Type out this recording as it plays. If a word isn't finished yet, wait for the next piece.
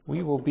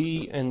We will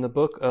be in the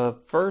book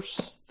of 1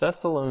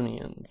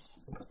 Thessalonians.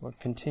 We'll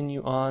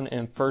continue on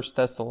in 1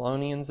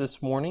 Thessalonians this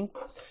morning.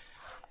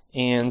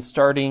 And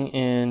starting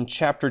in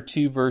chapter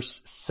 2, verse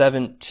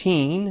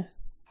 17.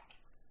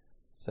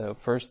 So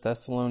 1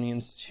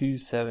 Thessalonians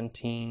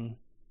 2:17.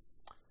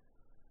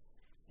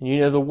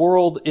 And the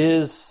world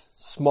is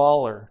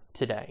smaller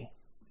today.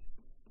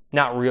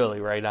 Not really,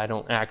 right? I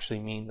don't actually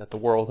mean that the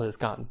world has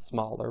gotten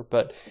smaller,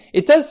 but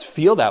it does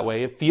feel that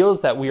way. It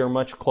feels that we are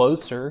much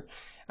closer.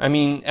 I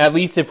mean, at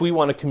least if we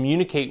want to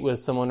communicate with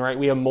someone, right,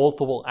 we have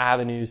multiple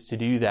avenues to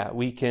do that.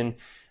 We can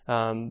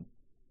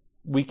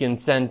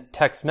send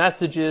text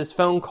messages,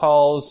 phone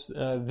calls,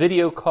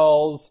 video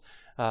calls,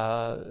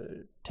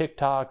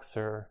 TikToks,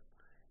 or,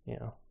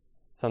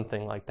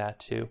 something like that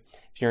too,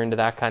 if you're into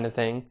that kind of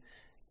thing.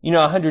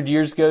 100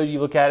 years ago, you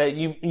look at it,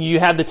 you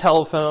had the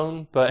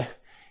telephone, but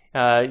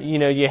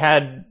you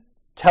had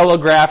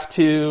telegraph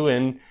too,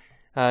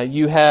 and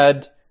you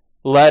had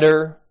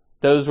letter.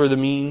 Those were the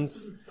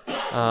means.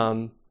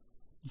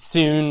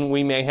 Soon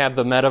we may have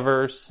the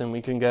metaverse, and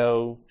we can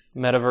go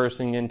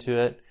metaversing into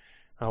it,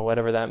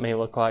 whatever that may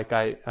look like.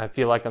 I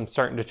feel like I'm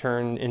starting to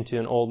turn into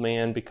an old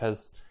man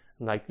because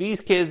I'm like,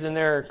 these kids and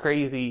their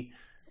crazy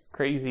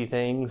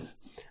things.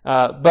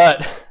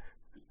 But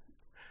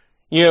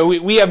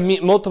we have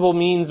multiple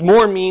means,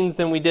 more means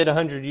than we did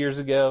 100 years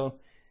ago.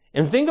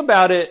 And think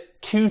about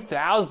it,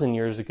 2,000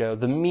 years ago,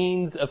 the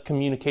means of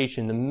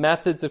communication, the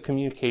methods of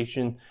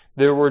communication,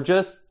 there were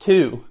just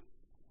two.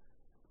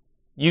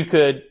 You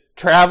could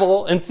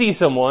travel and see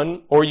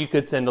someone, or you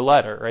could send a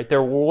letter, right?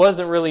 There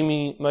wasn't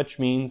really much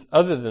means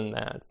other than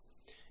that.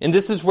 And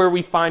this is where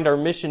we find our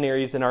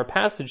missionaries in our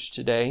passage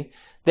today.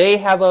 They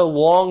have a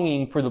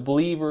longing for the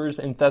believers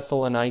in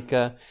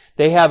Thessalonica.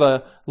 They have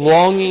a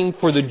longing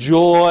for the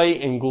joy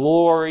and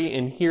glory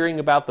in hearing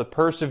about the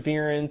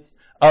perseverance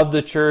of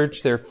the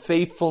church, their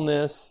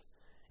faithfulness.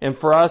 And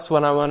for us,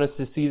 what I want us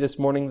to see this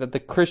morning, that the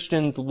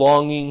Christian's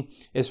longing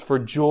is for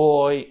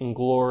joy and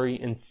glory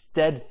and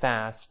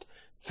steadfast,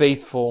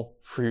 faithful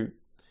fruit.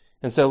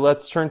 And so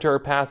let's turn to our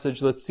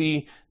passage. Let's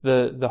see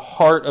the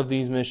heart of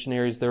these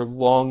missionaries, their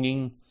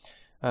longing,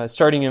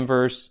 starting in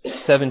verse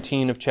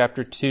 17 of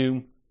chapter 2.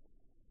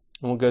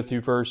 And we'll go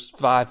through verse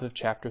 5 of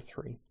chapter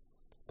 3.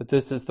 But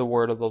this is the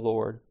word of the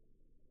Lord.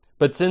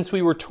 But since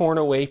we were torn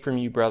away from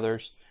you,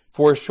 brothers,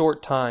 for a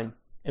short time,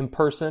 in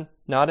person,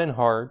 not in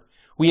heart,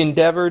 we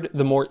endeavored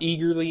the more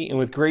eagerly and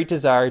with great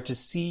desire to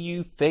see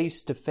you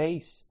face to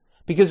face,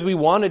 because we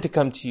wanted to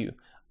come to you,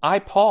 I,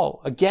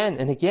 Paul, again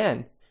and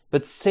again,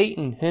 but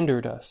Satan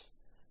hindered us.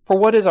 For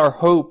what is our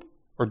hope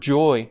or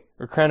joy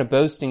or crown of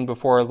boasting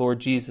before our Lord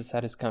Jesus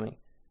at his coming?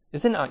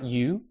 Is it not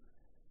you?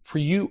 For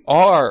you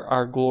are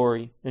our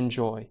glory and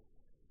joy.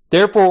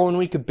 Therefore, when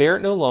we could bear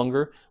it no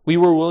longer, we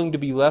were willing to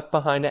be left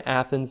behind at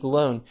Athens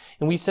alone.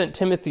 And we sent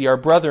Timothy, our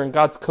brother and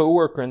God's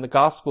co-worker in the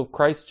gospel of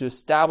Christ, to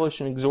establish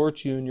and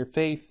exhort you in your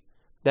faith,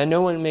 that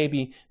no one may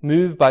be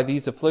moved by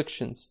these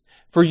afflictions.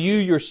 For you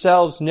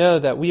yourselves know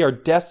that we are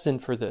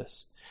destined for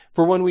this.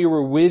 For when we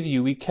were with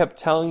you, we kept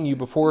telling you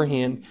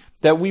beforehand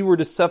that we were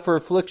to suffer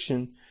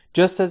affliction,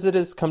 just as it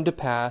has come to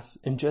pass,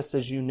 and just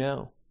as you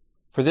know.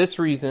 For this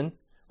reason,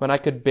 when I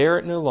could bear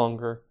it no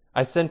longer,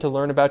 I sent to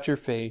learn about your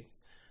faith,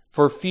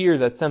 for fear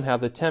that somehow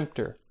the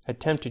tempter had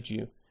tempted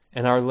you,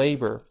 and our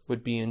labor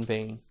would be in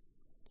vain.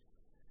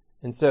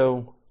 And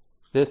so,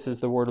 this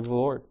is the word of the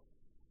Lord.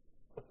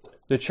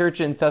 The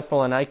church in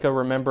Thessalonica,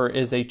 remember,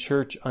 is a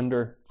church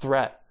under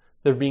threat.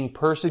 They're being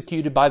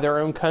persecuted by their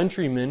own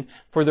countrymen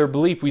for their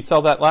belief. We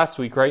saw that last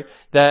week, right?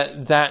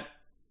 That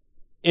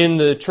in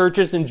the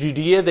churches in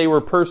Judea, they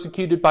were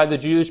persecuted by the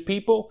Jewish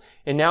people.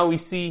 And now we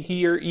see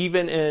here,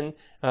 even in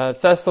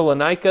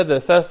Thessalonica, the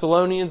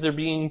Thessalonians are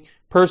being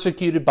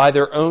persecuted by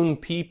their own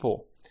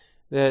people.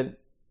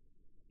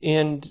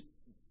 And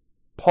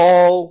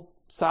Paul,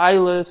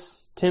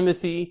 Silas,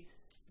 Timothy,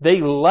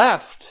 they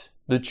left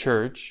the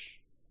church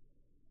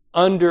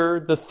under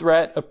the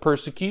threat of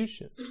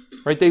persecution,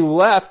 right? They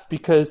left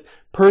because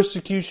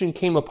persecution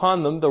came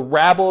upon them. The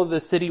rabble of the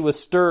city was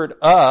stirred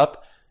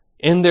up,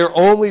 and their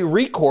only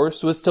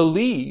recourse was to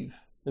leave.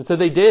 And so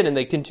they did, and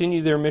they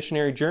continued their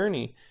missionary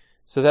journey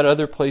so that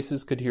other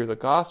places could hear the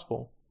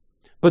gospel.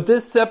 But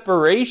this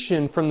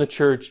separation from the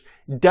church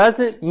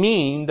doesn't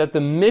mean that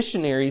the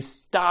missionaries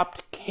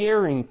stopped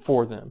caring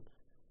for them.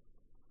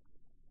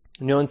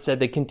 No, instead,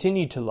 they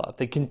continued to love.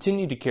 They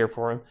continued to care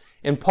for him.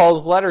 And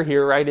Paul's letter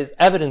here, right, is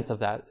evidence of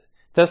that.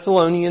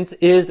 Thessalonians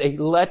is a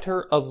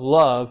letter of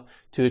love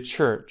to the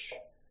church.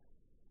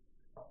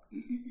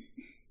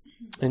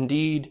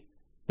 Indeed,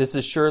 this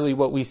is surely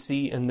what we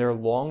see in their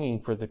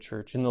longing for the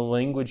church, in the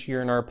language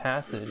here in our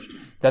passage,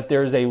 that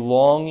there's a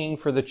longing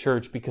for the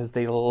church because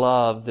they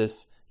love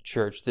this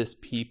church, this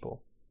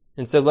people.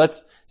 And so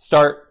let's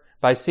start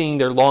by seeing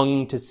their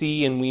longing to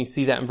see, and we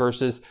see that in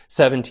verses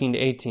 17 to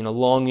 18, a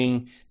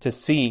longing to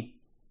see.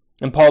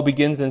 And Paul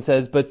begins and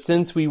says, but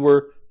since we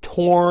were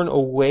torn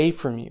away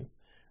from you,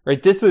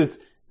 right? This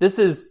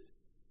is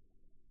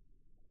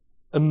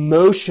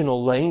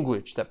emotional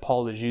language that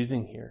Paul is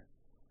using here.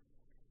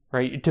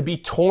 right? To be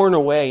torn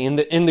away.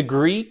 In the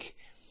Greek,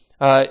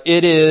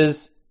 it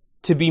is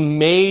to be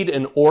made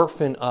an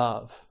orphan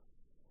of.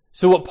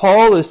 So what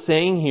Paul is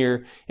saying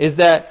here is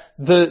that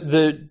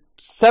the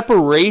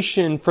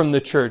separation from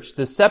the church,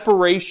 the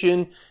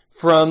separation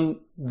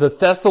from the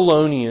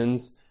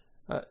Thessalonians,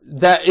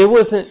 that it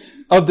wasn't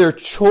of their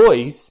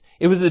choice.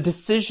 It was a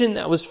decision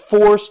that was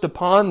forced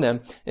upon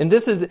them. And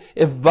this is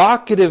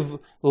evocative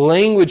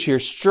language here,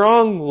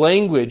 strong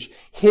language.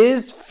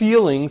 His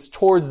feelings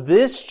towards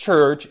this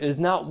church is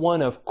not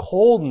one of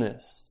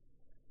coldness,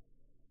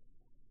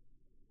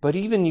 but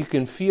even you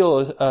can feel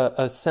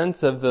a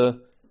sense of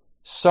the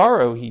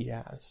sorrow he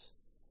has.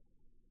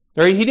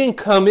 Right? He didn't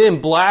come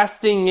in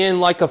blasting in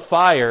like a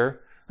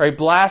fire, right?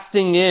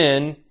 Blasting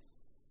in,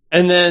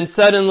 and then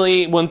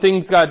suddenly when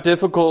things got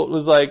difficult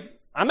was like,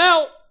 I'm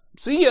out.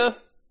 See ya.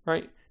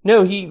 Right?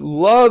 No, he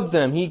loved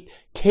them. He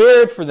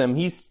cared for them.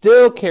 He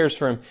still cares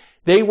for them.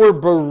 They were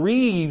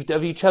bereaved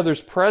of each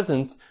other's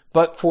presence,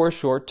 but for a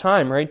short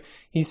time, right?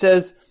 He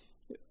says,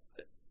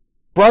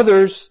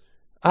 brothers,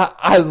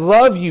 I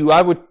love you.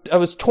 I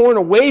was torn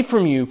away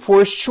from you for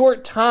a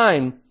short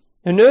time.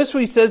 And notice what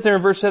he says there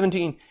in verse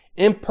 17,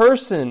 in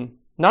person,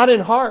 not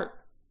in heart.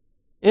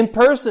 In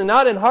person,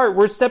 not in heart.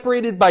 We're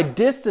separated by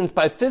distance,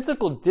 by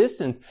physical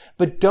distance.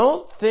 But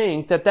don't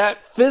think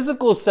that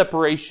physical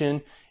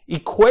separation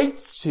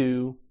equates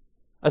to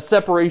a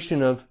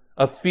separation of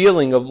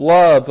feeling, of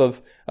love,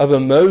 of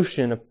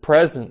emotion, of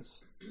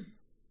presence.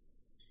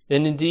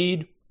 And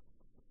indeed,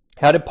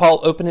 how did Paul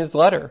open his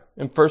letter?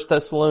 In 1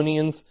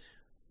 Thessalonians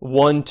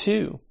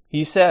 1:2,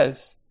 he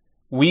says,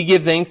 we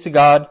give thanks to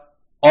God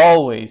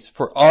always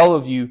for all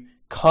of you,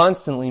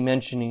 constantly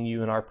mentioning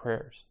you in our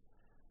prayers.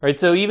 Right?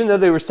 So even though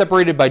they were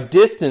separated by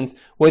distance,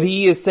 what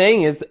he is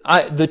saying is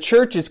the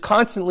church is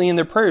constantly in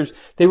their prayers.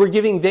 They were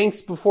giving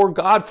thanks before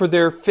God for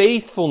their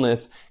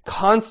faithfulness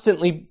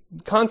constantly,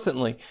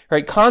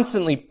 right?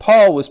 Constantly,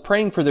 Paul was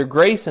praying for their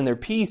grace and their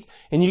peace,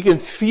 and you can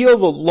feel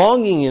the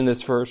longing in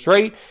this verse,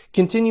 right?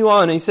 Continue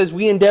on, and he says,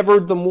 we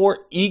endeavored the more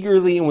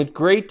eagerly and with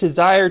great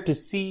desire to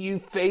see you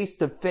face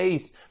to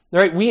face.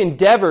 Right? We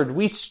endeavored,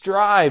 we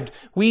strived,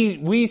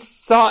 we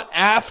sought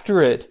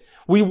after it.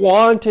 We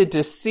wanted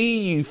to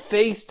see you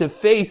face to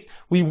face.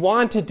 We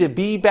wanted to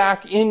be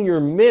back in your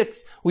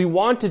midst. We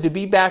wanted to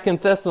be back in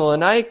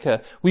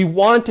Thessalonica. We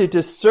wanted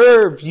to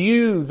serve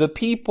you, the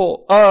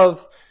people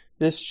of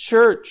this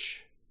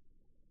church.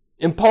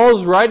 And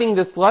Paul's writing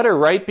this letter,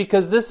 right?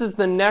 Because this is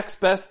the next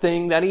best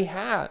thing that he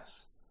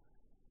has.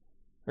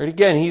 Right?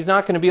 Again, he's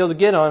not going to be able to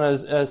get on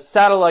a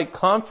satellite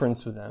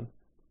conference with them,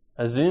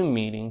 a Zoom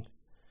meeting.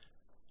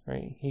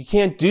 Right? He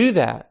can't do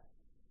that.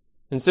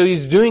 And so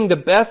he's doing the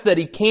best that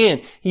he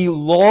can. He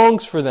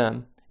longs for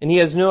them, and he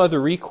has no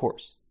other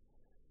recourse.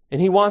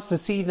 And he wants to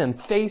see them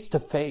face to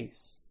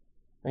face.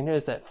 I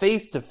notice that,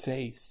 face to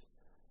face.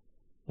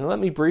 Now let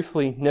me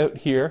briefly note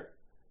here,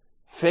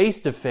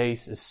 face to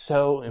face is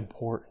so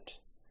important.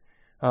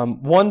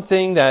 One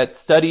thing that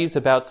studies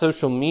about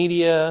social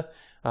media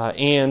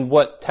and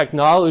what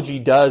technology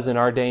does in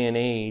our day and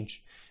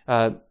age,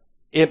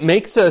 it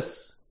makes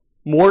us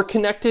more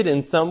connected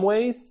in some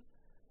ways,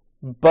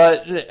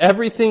 but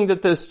everything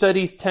that those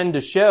studies tend to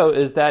show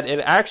is that it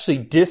actually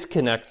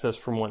disconnects us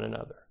from one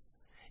another.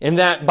 And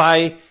that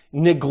by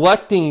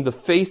neglecting the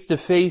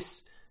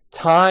face-to-face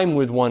time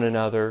with one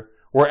another,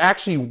 we're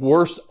actually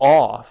worse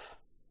off.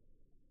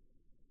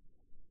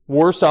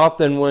 Worse off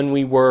than when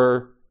we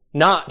were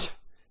not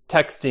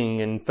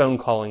texting and phone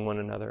calling one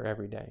another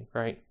every day,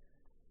 right?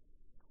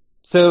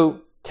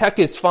 So tech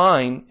is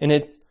fine and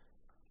it's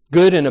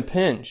good in a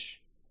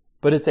pinch,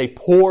 but it's a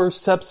poor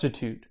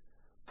substitute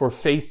for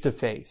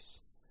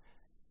face-to-face.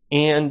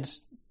 And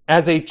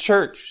as a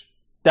church,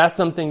 that's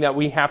something that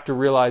we have to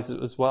realize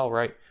as well,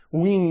 right?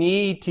 We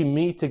need to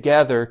meet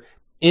together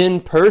in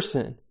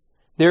person.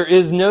 There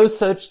is no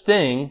such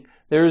thing,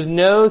 there is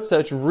no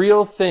such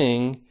real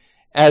thing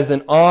as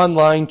an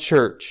online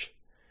church.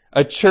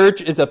 A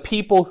church is a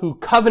people who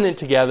covenant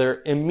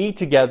together and meet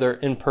together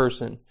in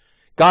person.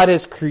 God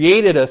has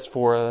created us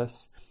for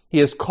us. He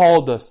has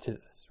called us to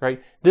this,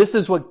 right? This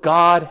is what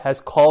God has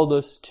called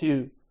us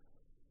to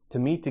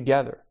meet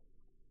together.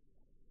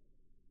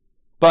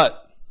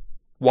 But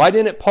why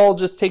didn't Paul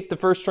just take the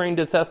first train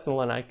to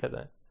Thessalonica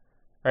then?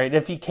 Right?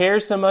 If he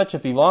cares so much,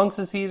 if he longs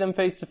to see them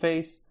face to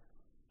face,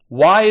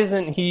 why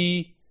isn't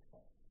he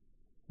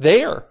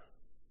there?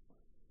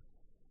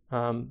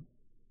 And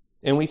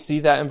we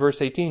see that in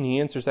verse 18. He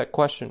answers that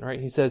question, right?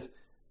 He says,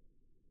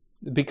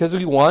 because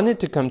we wanted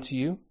to come to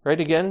you, right?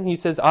 Again, he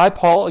says, I,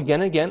 Paul,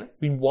 again,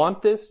 we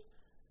want this,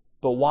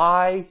 but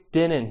why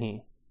didn't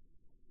he?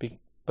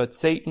 But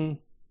Satan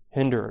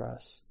hindered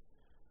us.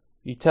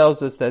 He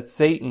tells us that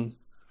Satan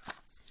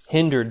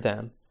hindered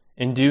them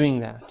in doing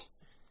that.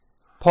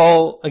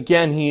 Paul,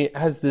 again, he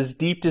has this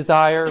deep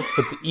desire,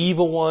 but the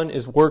evil one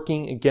is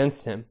working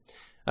against him.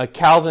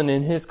 Calvin,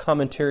 in his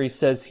commentary,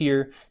 says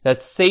here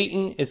that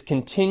Satan is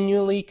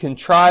continually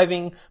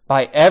contriving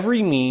by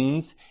every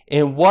means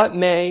in what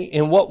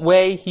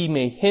way he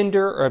may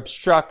hinder or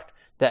obstruct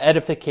the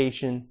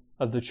edification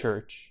of the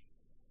church.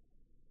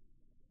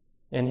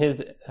 and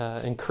his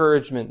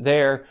encouragement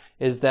there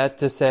is that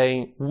to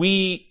say,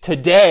 we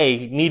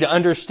today need to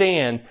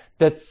understand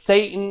that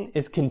Satan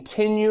is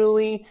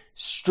continually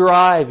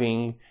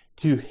striving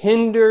to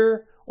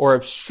hinder or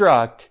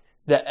obstruct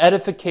the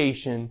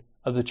edification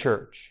of the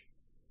church.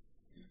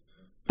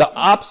 The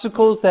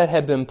obstacles that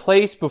had been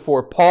placed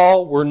before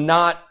Paul were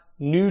not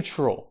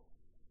neutral,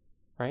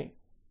 right?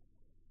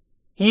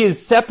 He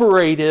is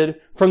separated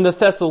from the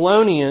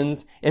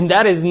Thessalonians, and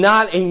that is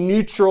not a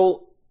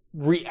neutral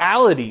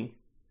reality,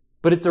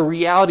 but it's a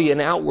reality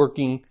and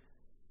outworking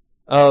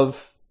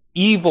of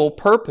evil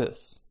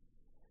purpose.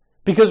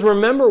 Because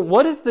remember,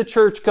 what is the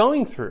church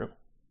going through?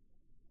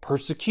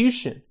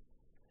 Persecution.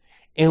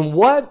 And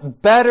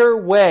what better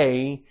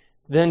way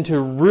than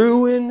to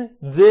ruin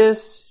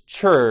this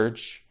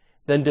church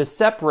than to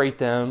separate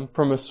them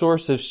from a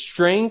source of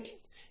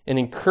strength and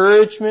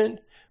encouragement,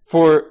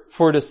 for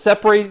to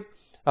separate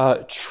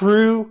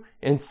true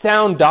and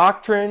sound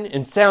doctrine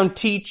and sound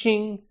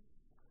teaching,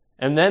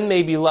 and then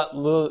maybe let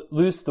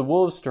loose the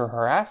wolves to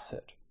harass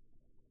it.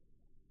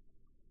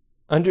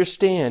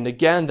 Understand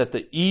again that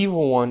the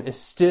evil one is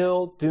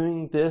still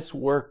doing this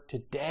work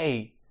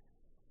today.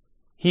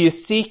 He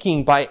is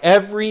seeking by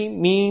every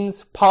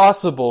means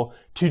possible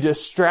to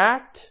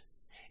distract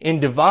and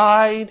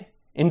divide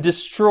and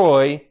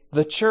destroy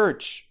the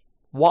church.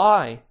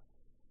 Why?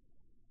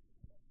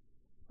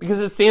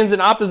 Because it stands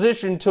in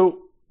opposition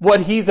to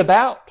what he's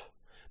about.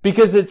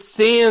 Because it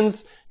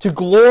stands to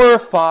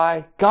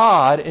glorify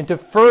God and to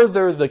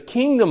further the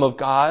kingdom of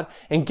God.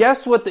 And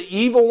guess what the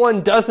evil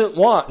one doesn't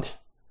want?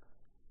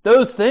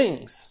 Those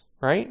things,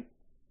 right?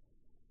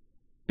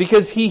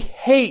 Because he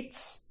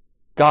hates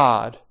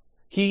God.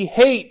 He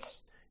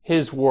hates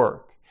his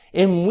work.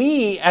 And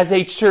we as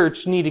a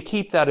church need to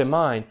keep that in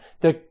mind.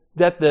 That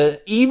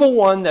the evil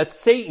one, that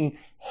Satan,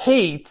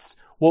 hates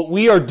what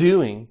we are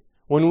doing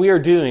when we are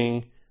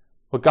doing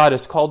what God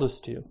has called us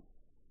to.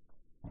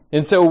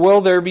 And so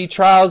will there be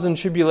trials and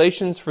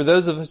tribulations for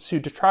those of us who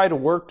try to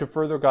work to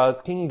further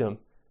God's kingdom?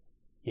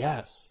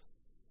 Yes.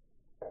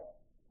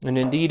 And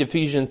indeed,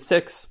 Ephesians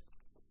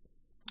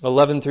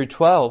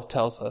 6:11-12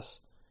 tells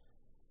us,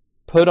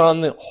 put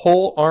on the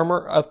whole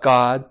armor of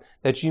God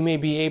that you may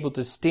be able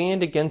to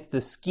stand against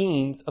the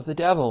schemes of the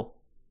devil.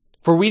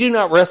 For we do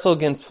not wrestle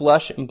against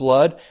flesh and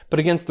blood, but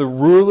against the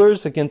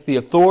rulers, against the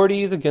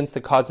authorities, against the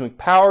cosmic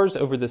powers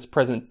over this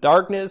present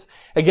darkness,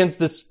 against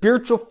the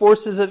spiritual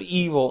forces of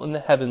evil in the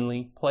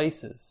heavenly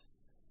places.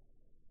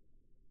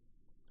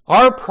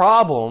 Our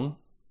problem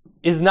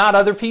is not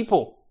other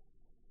people.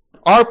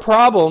 Our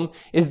problem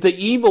is the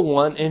evil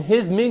one and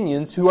his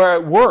minions who are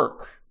at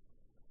work.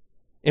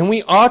 And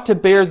we ought to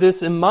bear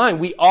this in mind.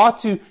 We ought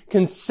to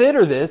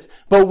consider this,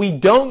 but we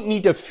don't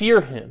need to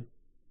fear him.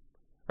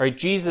 All right,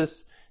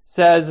 Jesus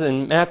says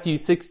in Matthew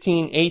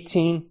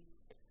 16:18,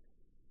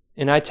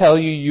 and I tell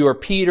you, you are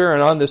Peter,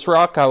 and on this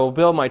rock I will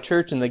build my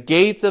church, and the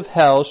gates of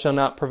hell shall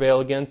not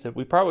prevail against it.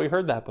 We probably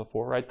heard that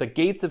before, right? The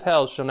gates of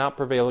hell shall not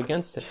prevail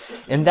against it.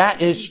 And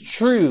that is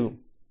true.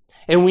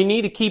 And we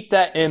need to keep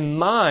that in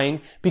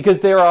mind,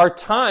 because there are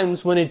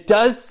times when it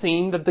does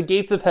seem that the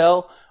gates of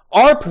hell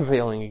are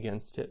prevailing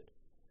against it.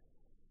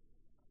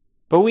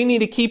 But we need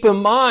to keep in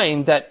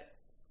mind that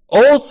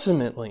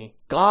ultimately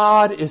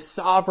God is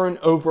sovereign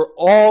over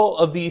all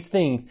of these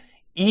things.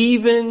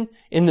 Even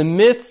in the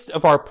midst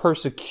of our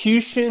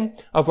persecution,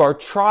 of our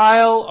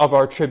trial, of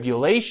our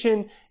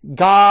tribulation,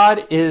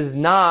 God is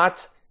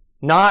not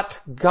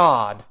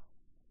God.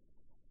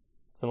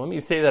 So let me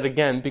say that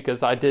again,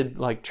 because I did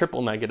like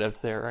triple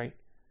negatives there, right?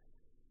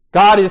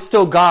 God is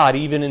still God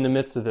even in the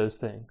midst of those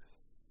things.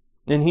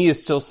 And he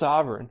is still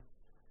sovereign.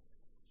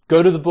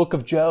 Go to the book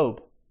of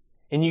Job,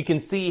 and you can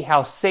see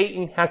how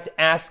Satan has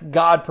to ask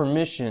God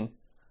permission.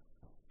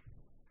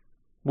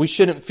 We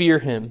shouldn't fear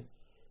him.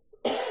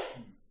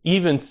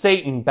 Even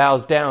Satan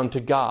bows down to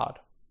God.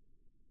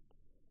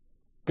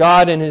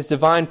 God in his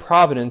divine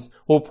providence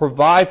will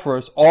provide for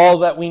us all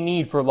that we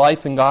need for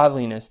life and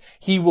godliness.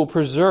 He will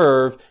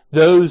preserve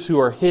those who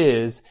are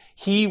his.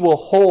 He will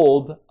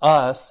hold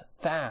us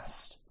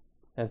fast,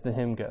 as the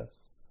hymn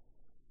goes.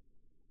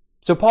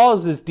 So Paul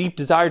has this deep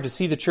desire to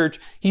see the church.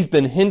 He's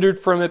been hindered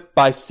from it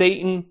by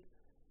Satan.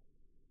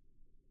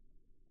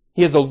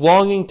 He has a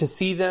longing to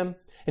see them,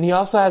 and he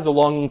also has a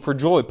longing for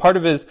joy. Part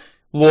of his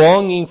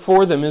longing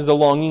for them is a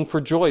longing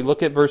for joy.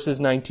 Look at verses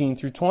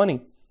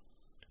 19-20.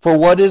 For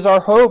what is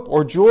our hope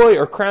or joy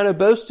or crown of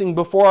boasting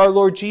before our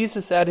Lord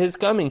Jesus at his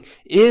coming?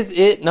 Is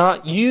it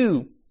not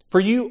you? For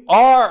you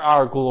are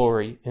our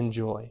glory and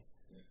joy.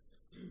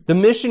 The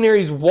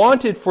missionaries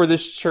wanted for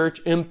this church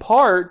in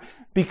part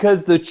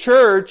because the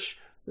church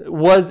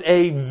was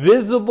a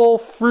visible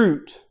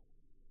fruit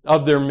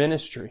of their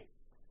ministry.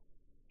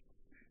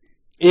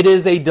 It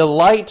is a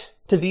delight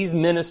to these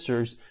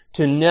ministers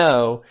to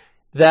know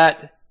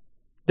that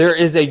there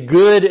is a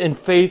good and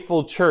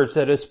faithful church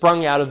that has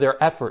sprung out of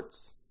their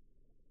efforts.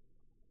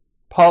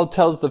 Paul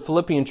tells the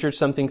Philippian church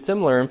something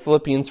similar in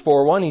Philippians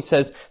 4:1. He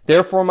says,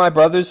 therefore, my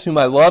brothers, whom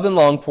I love and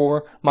long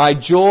for, my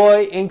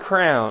joy and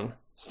crown,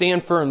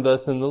 stand firm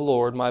thus in the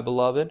Lord, my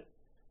beloved.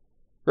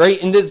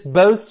 right? And this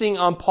boasting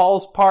on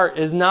Paul's part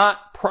is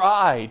not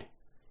pride.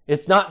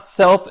 It's not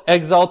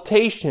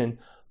self-exaltation.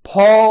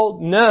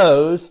 Paul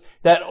knows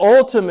that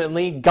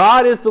ultimately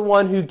God is the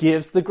one who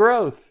gives the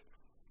growth,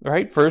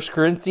 right? 1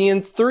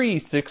 Corinthians 3,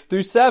 6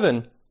 through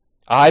 7.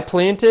 I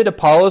planted,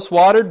 Apollos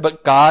watered,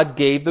 but God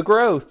gave the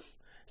growth.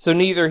 So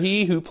neither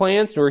he who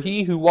plants nor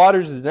he who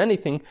waters is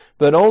anything,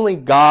 but only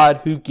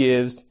God who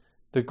gives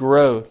the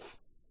growth.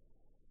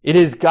 It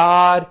is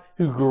God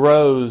who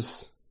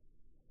grows.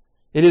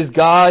 It is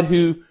God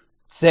who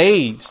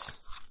saves,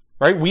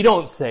 right? We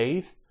don't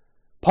save.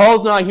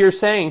 Paul's not here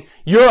saying,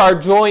 you're our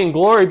joy and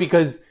glory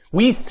because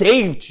we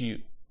saved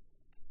you.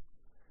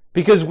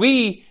 Because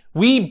we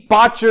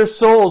bought your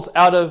souls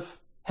out of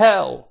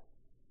hell.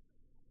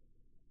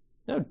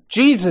 No,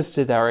 Jesus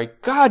did that,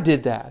 right? God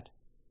did that.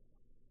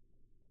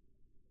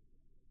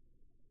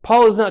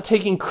 Paul is not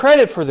taking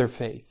credit for their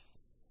faith.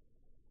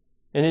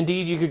 And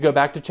indeed, you could go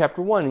back to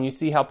chapter 1 and you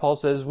see how Paul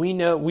says,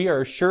 we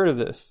are assured of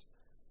this.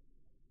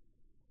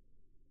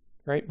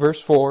 Right?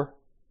 Verse 4.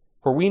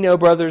 For we know,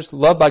 brothers,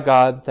 loved by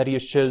God, that He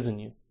has chosen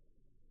you.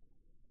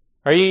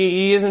 Right?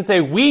 He doesn't say,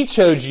 we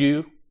chose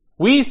you,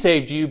 we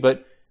saved you,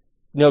 but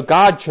no,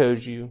 God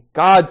chose you,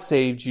 God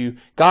saved you,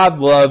 God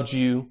loved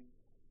you.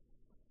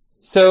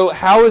 So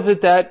how is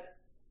it that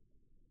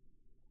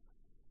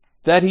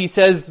He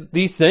says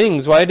these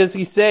things? Why does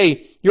He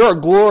say, you're our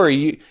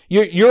glory,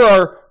 you're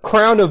our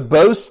crown of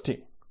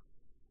boasting?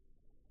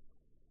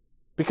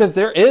 Because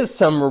there is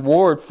some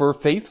reward for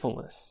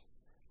faithfulness.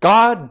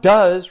 God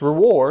does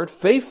reward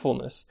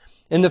faithfulness.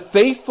 And the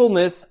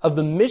faithfulness of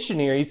the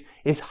missionaries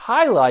is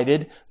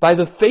highlighted by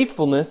the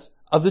faithfulness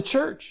of the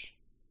church.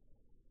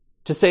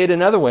 To say it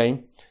another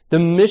way, the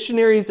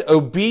missionaries'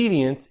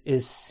 obedience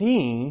is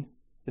seen,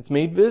 it's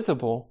made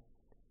visible,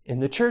 in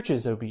the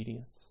church's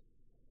obedience.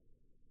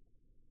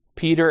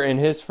 Peter, in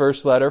his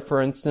first letter,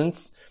 for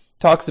instance,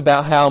 talks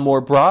about how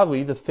more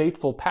broadly the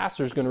faithful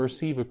pastor is going to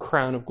receive a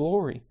crown of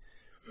glory.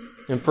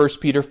 In 1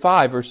 Peter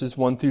 5, verses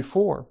 1 through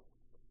 4.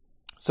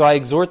 So I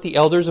exhort the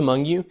elders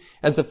among you,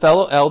 as a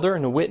fellow elder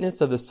and a witness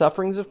of the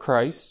sufferings of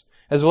Christ,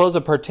 as well as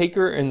a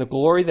partaker in the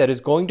glory that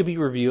is going to be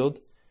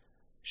revealed.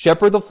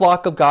 Shepherd the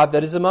flock of God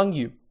that is among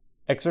you,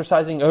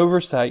 exercising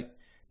oversight,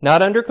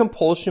 not under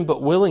compulsion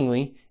but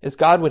willingly, as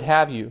God would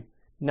have you,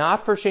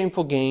 not for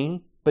shameful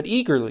gain, but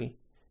eagerly,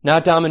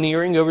 not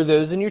domineering over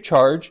those in your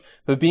charge,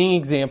 but being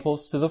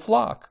examples to the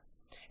flock.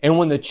 And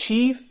when the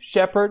chief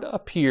shepherd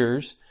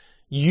appears,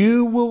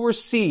 you will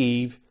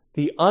receive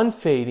the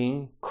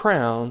unfading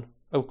crown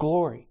of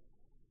glory.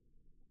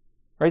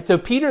 Right? So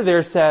Peter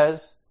there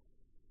says,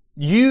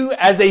 you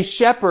as a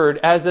shepherd,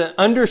 as an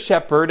under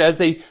shepherd, as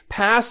a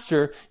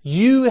pastor,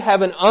 you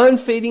have an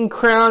unfading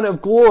crown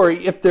of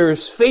glory if there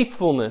is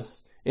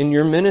faithfulness in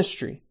your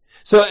ministry.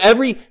 So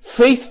every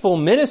faithful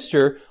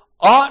minister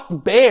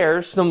ought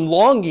bear some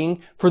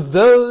longing for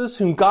those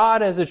whom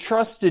God has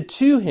entrusted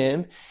to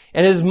him,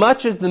 and as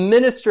much as the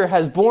minister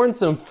has borne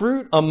some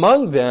fruit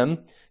among them,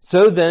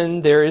 so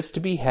then there is to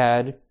be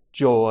had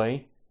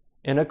joy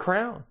and a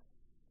crown.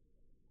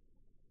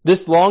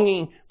 This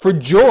longing for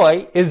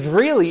joy is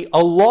really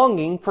a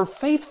longing for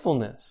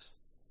faithfulness.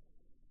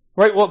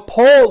 Right? What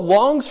Paul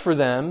longs for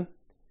them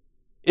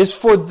is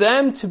for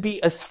them to be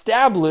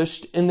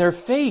established in their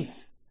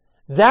faith.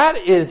 That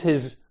is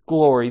his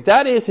glory.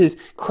 That is his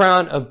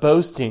crown of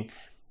boasting.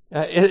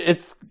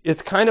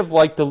 It's kind of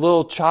like the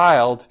little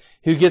child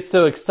who gets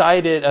so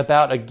excited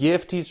about a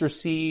gift he's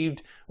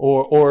received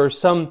or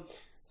some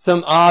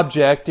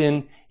object,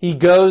 and he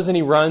goes and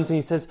he runs and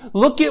he says,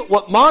 look at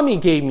what mommy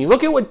gave me.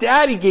 Look at what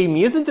daddy gave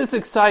me. Isn't this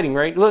exciting,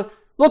 right?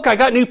 Look, I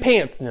got new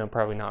pants. No,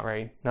 probably not,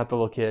 right? Not the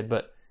little kid,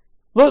 but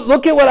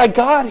look at what I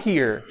got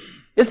here.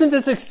 Isn't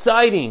this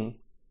exciting?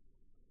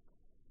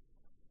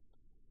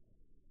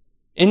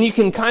 And you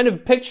can kind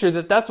of picture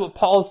that that's what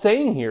Paul's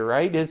saying here,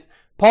 right? Is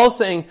Paul's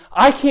saying,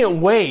 I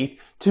can't wait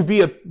to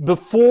be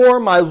before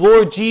my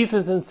Lord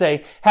Jesus and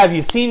say, have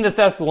you seen the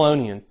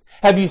Thessalonians?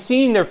 Have you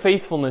seen their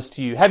faithfulness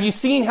to you? Have you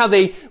seen how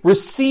they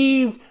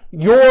receive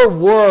your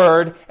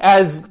word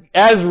as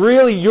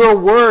really your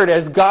word,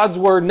 as God's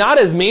word, not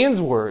as man's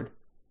word?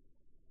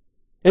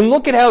 And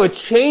look at how it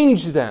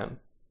changed them.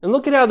 And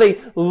look at how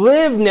they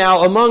live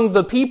now among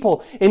the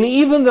people. And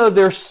even though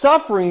they're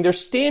suffering, they're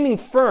standing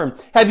firm.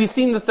 Have you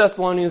seen the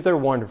Thessalonians? They're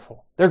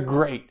wonderful. They're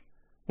great.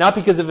 Not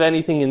because of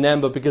anything in them,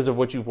 but because of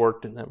what you've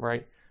worked in them,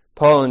 right?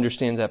 Paul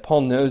understands that.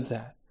 Paul knows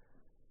that.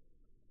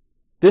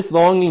 This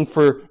longing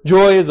for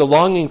joy is a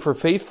longing for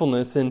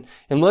faithfulness. And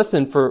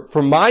listen,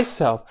 for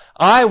myself,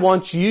 I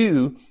want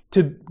you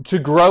to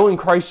grow in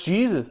Christ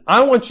Jesus.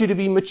 I want you to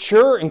be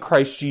mature in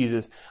Christ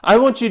Jesus. I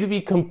want you to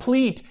be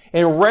complete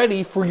and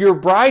ready for your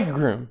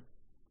bridegroom.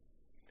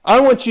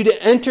 I want you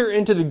to enter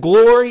into the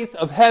glories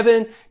of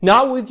heaven,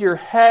 not with your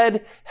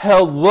head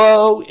held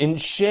low in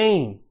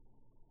shame,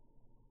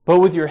 but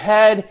with your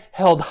head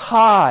held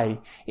high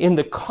in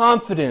the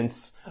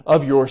confidence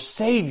of your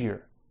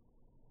Savior.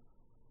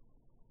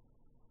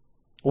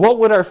 What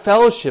would our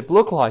fellowship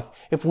look like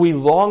if we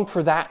longed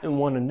for that in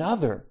one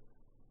another?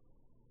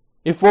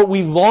 if what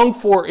we long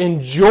for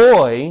in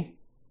joy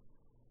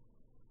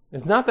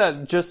is not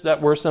that just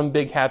that we're some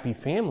big happy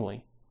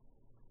family,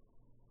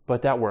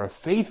 but that we're a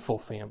faithful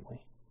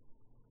family.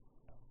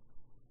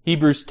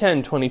 Hebrews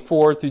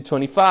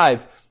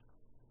 10:24-25.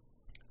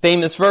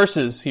 Famous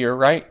verses here,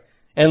 right?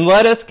 And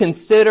let us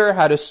consider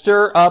how to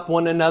stir up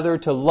one another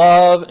to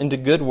love and to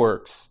good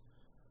works,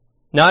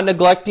 not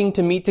neglecting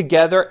to meet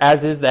together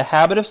as is the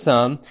habit of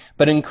some,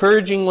 but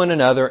encouraging one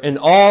another, and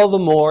all the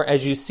more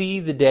as you see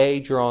the day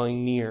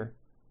drawing near.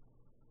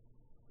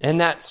 And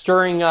that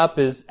stirring up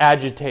is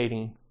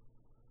agitating.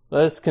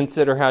 Let us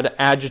consider how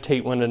to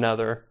agitate one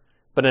another,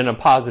 but in a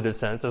positive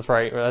sense. That's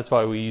right. That's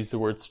why we use the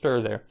word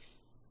stir there.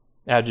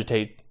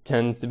 Agitate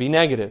tends to be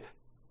negative.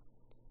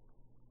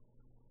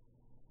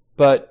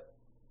 But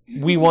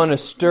we want to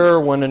stir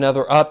one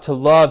another up to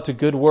love, to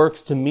good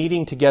works, to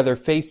meeting together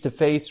face to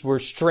face. We're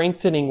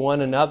strengthening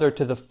one another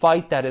to the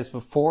fight that is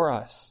before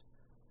us.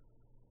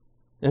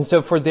 And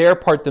so for their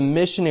part, the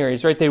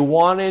missionaries, right, they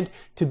wanted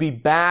to be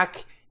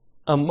back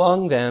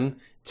among them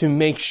to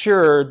make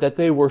sure that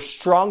they were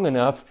strong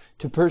enough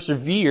to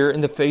persevere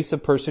in the face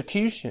of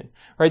persecution,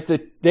 right?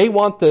 They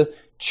want the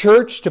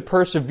church to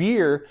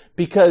persevere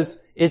because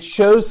it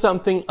shows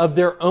something of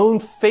their own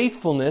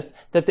faithfulness,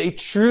 that they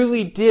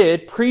truly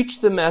did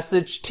preach the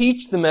message,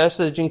 teach the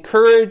message,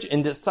 encourage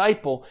and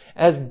disciple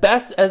as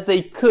best as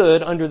they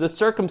could under the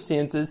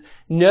circumstances,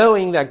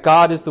 knowing that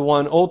God is the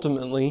one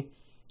ultimately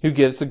who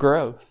gives the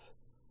growth.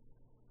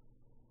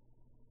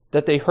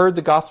 That they heard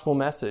the gospel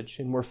message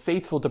and were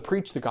faithful to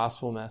preach the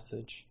gospel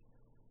message.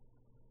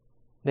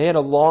 They had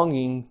a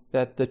longing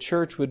that the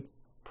church would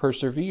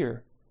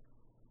persevere.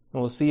 And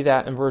we'll see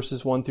that in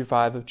verses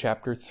 1-5 of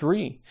chapter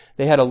 3.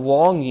 They had a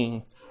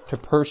longing to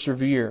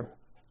persevere.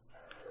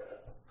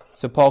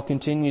 So Paul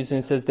continues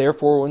and says,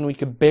 therefore, when we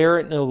could bear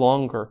it no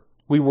longer,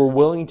 we were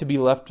willing to be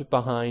left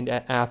behind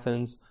at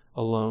Athens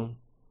alone.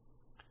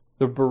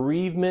 The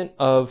bereavement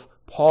of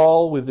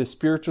Paul with his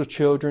spiritual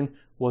children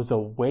was a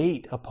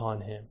weight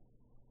upon him.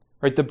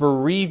 Right? The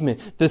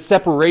bereavement, the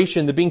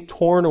separation, the being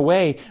torn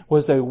away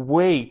was a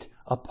weight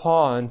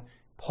upon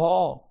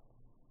Paul.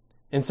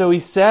 And so he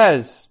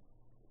says,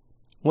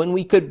 when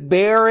we could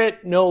bear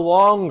it no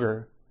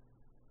longer,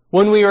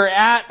 when we were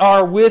at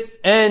our wits'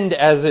 end,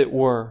 as it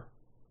were,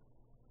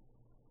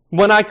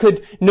 when I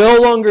could no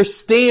longer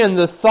stand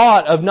the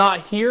thought of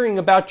not hearing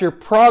about your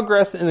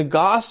progress in the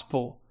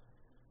gospel,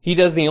 he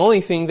does the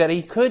only thing that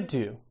he could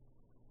do.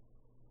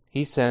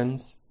 He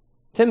sends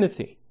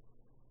Timothy.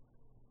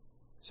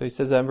 So he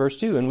says that in verse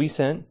 2, and we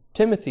sent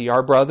Timothy,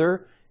 our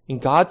brother and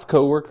God's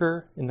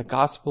co-worker in the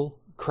gospel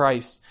of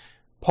Christ.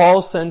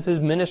 Paul sends his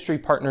ministry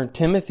partner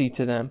Timothy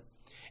to them.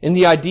 And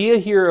the idea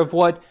here of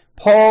what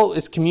Paul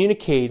is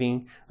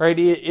communicating, right,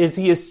 is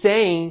he is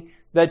saying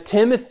that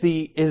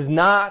Timothy is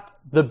not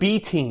the B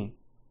team.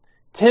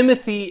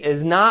 Timothy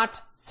is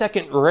not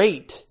second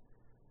rate.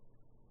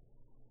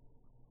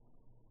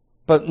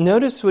 But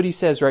notice what he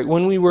says, right?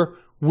 When we were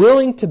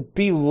willing to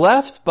be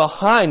left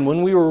behind,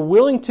 when we were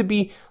willing to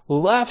be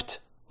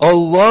left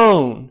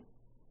alone,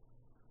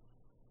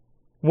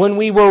 when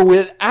we were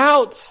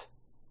without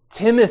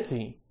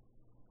Timothy.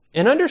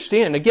 And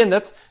understand, again,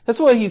 that's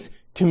what he's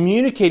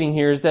communicating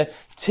here, is that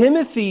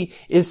Timothy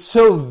is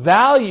so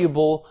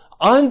valuable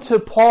unto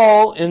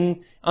Paul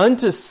and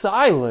unto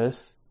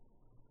Silas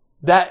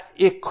that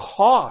it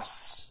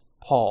costs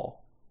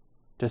Paul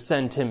to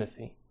send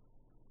Timothy.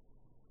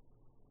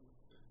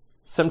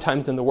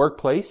 Sometimes in the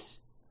workplace,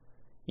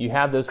 you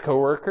have those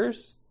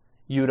coworkers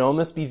you would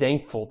almost be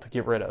thankful to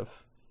get rid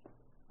of.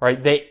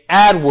 Right? They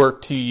add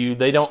work to you,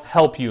 they don't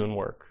help you in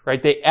work.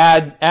 Right? They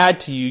add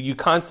to you. You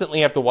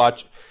constantly have to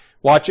watch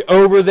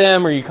over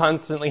them, or you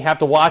constantly have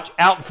to watch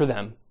out for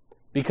them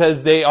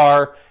because they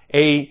are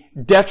a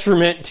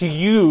detriment to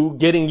you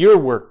getting your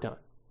work done.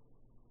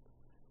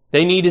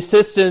 They need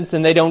assistance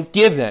and they don't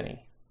give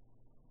any.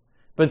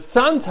 But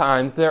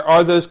sometimes there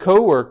are those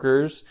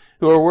coworkers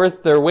who are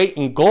worth their weight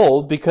in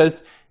gold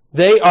because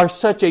they are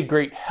such a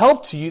great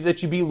help to you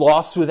that you'd be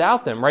lost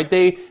without them, right?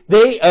 They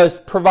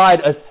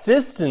provide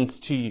assistance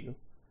to you.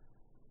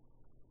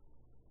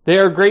 They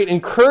are great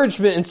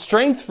encouragement and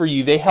strength for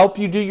you. They help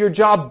you do your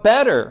job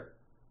better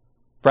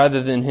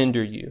rather than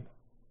hinder you.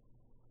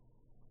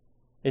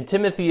 And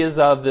Timothy is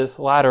of this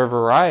latter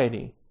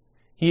variety.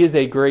 He is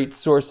a great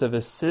source of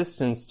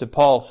assistance to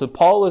Paul. So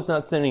Paul is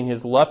not sending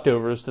his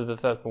leftovers to the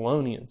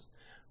Thessalonians.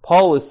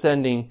 Paul is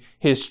sending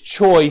his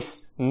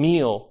choice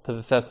meal to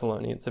the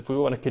Thessalonians, if we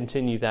want to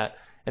continue that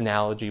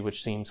analogy,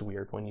 which seems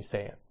weird when you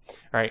say it.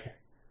 All right.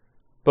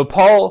 But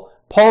Paul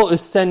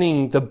is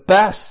sending the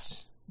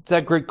best. It's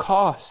at great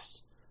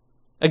cost.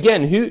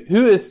 Again,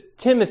 who is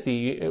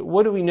Timothy?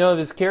 What do we know of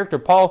his character?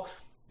 Paul,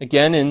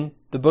 again, in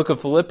the book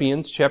of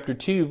Philippians, chapter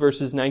 2,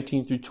 verses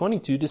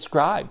 19-22,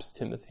 describes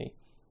Timothy.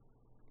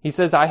 He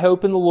says, I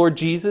hope in the Lord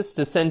Jesus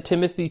to send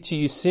Timothy to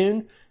you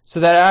soon, so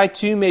that I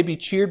too may be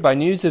cheered by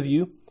news of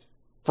you.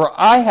 For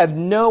I have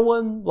no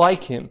one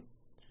like him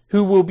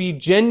who will be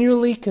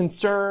genuinely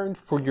concerned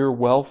for your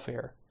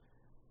welfare.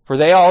 For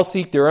they all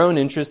seek their own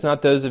interests,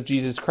 not those of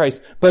Jesus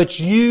Christ. But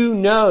you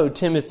know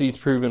Timothy's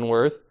proven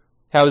worth.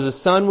 How as a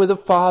son with a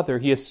father,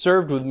 he has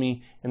served with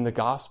me in the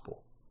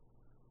gospel.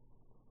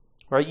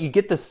 Right? You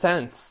get the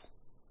sense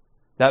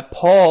that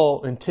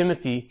Paul and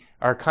Timothy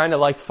are kind of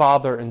like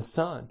father and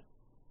son.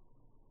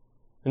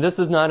 And this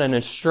is not an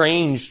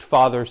estranged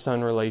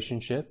father-son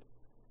relationship.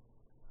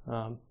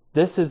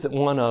 This is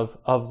one of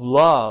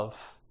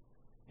love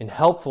and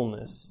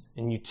helpfulness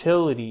and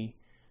utility,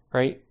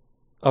 right?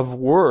 Of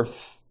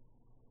worth.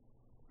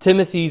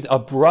 Timothy's a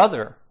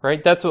brother,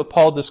 right? That's what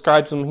Paul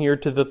describes him here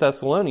to the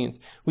Thessalonians.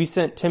 We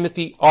sent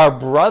Timothy, our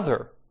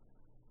brother.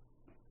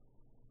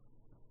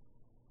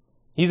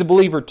 He's a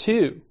believer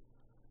too.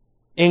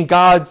 And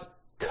God's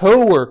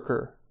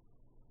co-worker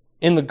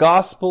in the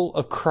gospel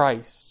of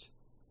Christ.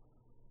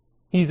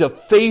 He's a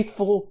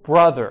faithful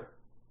brother.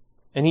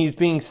 And he's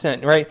being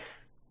sent, right?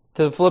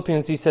 To the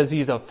Philippians, he says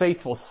he's a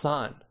faithful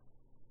son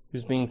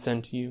who's being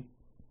sent to you.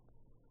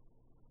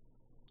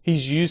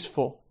 He's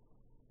useful.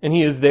 And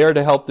he is there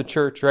to help the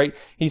church, right?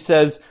 He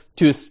says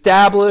to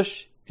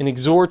establish and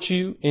exhort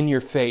you in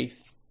your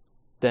faith.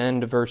 The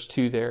end of verse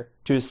 2 there.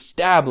 To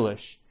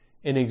establish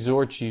and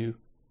exhort you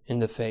in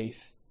the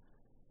faith.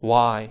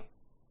 Why?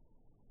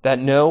 That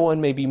no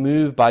one may be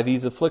moved by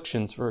these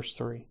afflictions, verse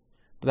 3.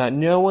 That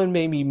no one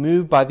may be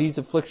moved by these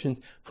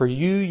afflictions, for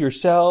you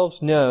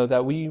yourselves know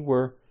that we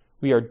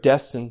are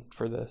destined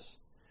for this.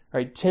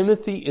 Right?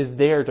 Timothy is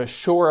there to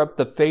shore up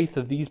the faith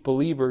of these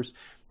believers,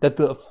 that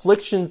the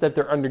afflictions that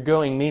they're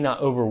undergoing may not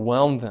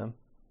overwhelm them.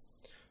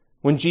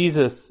 When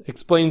Jesus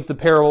explains the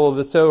parable of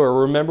the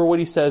sower, remember what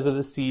he says of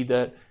the seed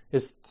that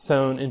is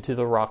sown into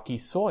the rocky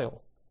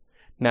soil.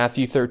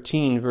 Matthew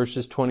 13,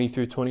 verses 20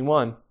 through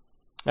 21.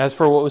 As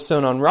for what was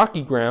sown on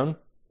rocky ground,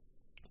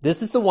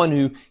 this is the one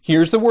who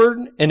hears the word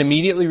and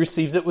immediately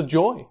receives it with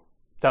joy.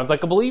 Sounds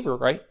like a believer,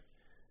 right?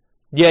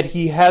 Yet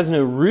he has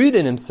no root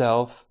in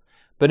himself,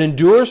 but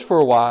endures for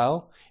a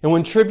while. And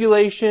when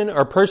tribulation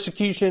or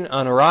persecution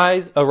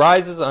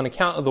arises on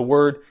account of the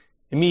word,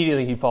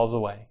 immediately he falls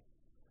away.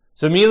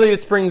 So immediately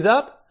it springs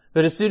up,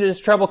 but as soon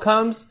as trouble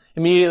comes,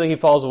 immediately he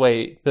falls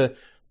away.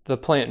 The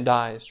plant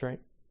dies,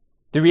 right?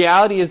 The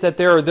reality is that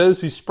there are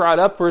those who sprout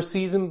up for a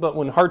season, but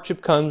when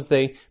hardship comes,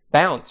 they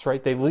bounce,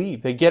 right? They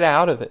leave. They get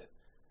out of it.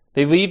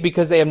 They leave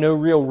because they have no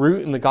real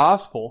root in the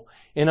gospel.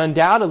 And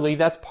undoubtedly,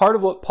 that's part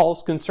of what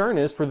Paul's concern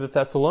is for the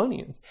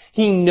Thessalonians.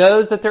 He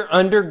knows that they're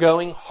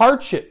undergoing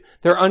hardship.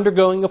 They're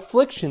undergoing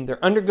affliction.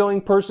 They're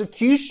undergoing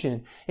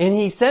persecution. And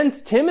he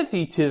sends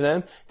Timothy to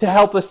them to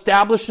help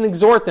establish and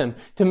exhort them,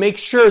 to make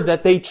sure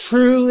that they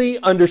truly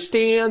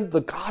understand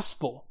the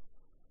gospel.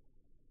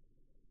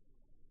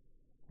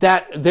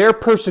 That their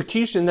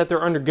persecution that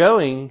they're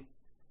undergoing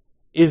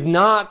is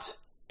not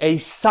a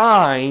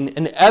sign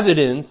and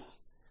evidence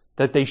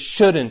that they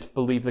shouldn't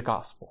believe the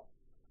gospel.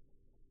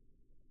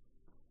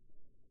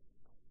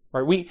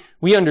 Right?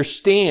 We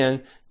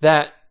understand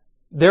that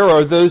there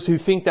are those who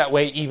think that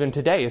way even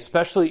today,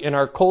 especially in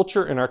our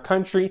culture, in our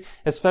country,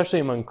 especially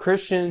among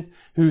Christians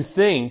who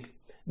think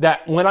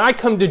that when I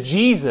come to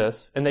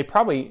Jesus, and they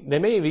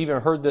may have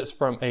even heard this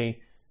from a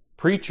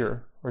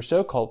preacher or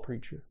so-called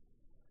preacher,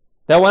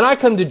 that when I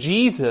come to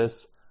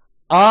Jesus,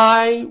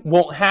 I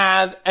won't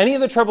have any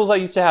of the troubles I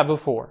used to have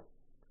before.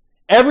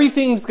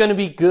 Everything's going to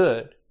be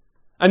good.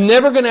 I'm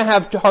never going to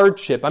have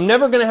hardship. I'm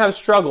never going to have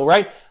struggle,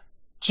 right?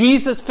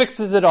 Jesus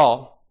fixes it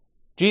all.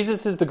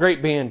 Jesus is the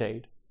great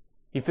Band-Aid.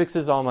 He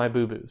fixes all my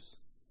boo-boos.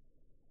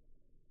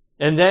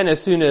 And then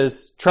as soon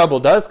as trouble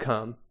does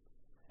come,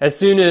 as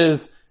soon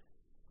as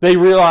they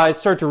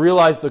start to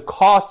realize the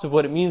cost of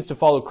what it means to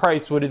follow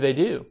Christ, what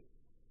do?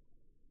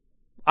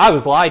 I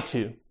was lied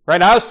to,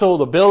 right? I was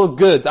sold a bill of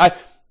goods.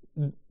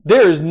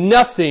 There is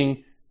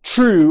nothing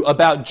true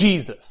about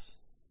Jesus.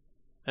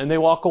 And they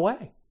walk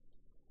away.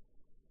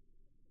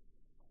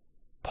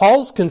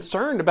 Paul's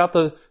concerned about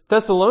the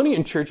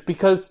Thessalonian church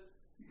because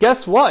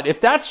guess what?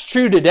 If that's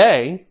true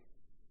today,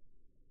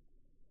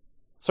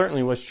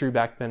 certainly was true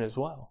back then as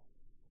well.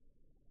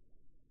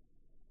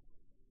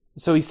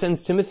 So he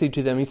sends Timothy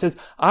to them. He says,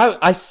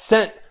 I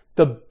sent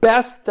the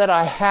best that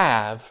I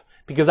have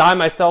because I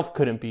myself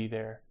couldn't be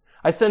there.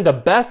 I send the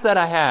best that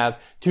I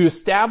have to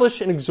establish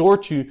and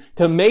exhort you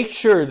to make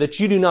sure that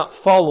you do not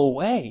fall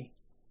away.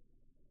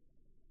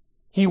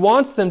 He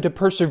wants them to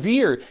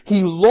persevere.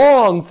 He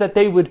longs that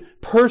they would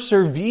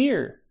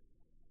persevere.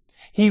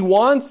 He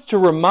wants to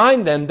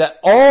remind them that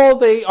all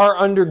they are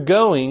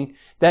undergoing,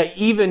 that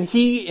even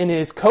he and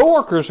his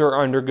coworkers are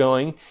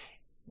undergoing,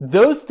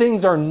 those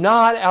things are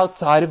not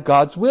outside of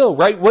God's will,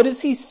 right? What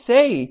does he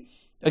say?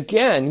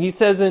 Again, he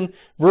says in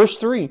verse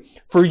 3,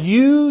 for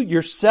you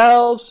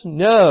yourselves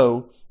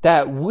know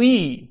that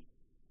we,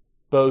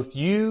 both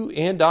you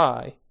and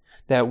I,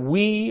 that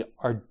we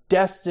are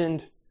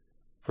destined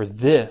for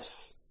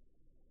this.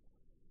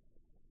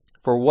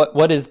 For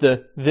what is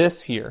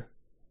this here?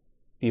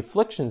 The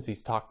afflictions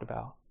he's talked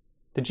about.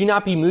 That you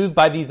not be moved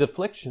by these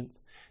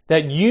afflictions.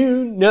 That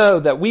you know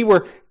that we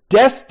were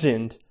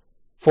destined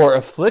for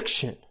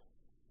affliction.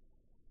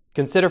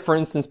 Consider, for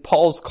instance,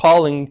 Paul's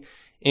calling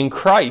in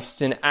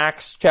Christ in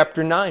Acts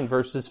chapter 9,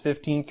 verses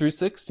 15 through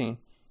 16.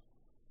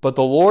 But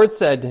the Lord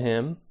said to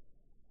him,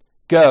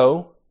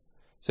 go.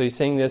 So he's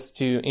saying this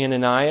to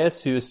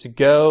Ananias, who is to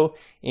go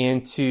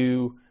and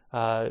to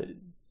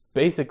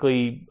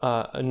basically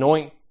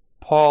anoint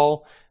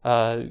Paul,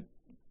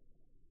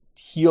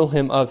 heal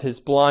him of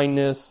his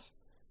blindness,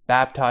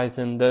 baptize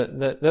him,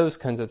 those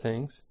kinds of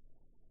things.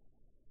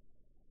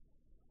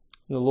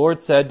 The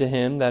Lord said to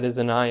him, that is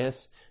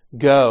Ananias,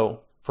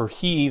 go, for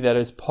he, that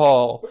is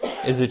Paul,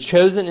 is a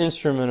chosen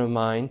instrument of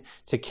mine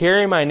to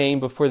carry my name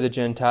before the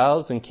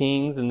Gentiles and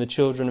kings and the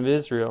children of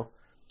Israel.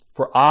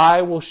 For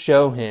I will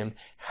show him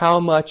how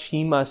much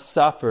he must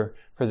suffer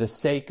for the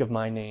sake of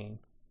my name.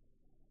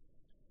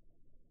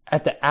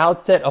 At the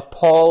outset of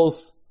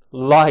Paul's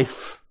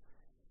life,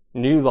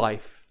 new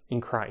life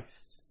in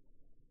Christ,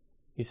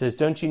 he says,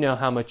 don't you know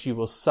how much you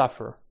will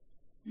suffer?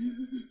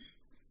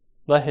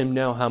 Let him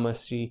know how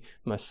much he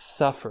must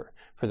suffer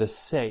for the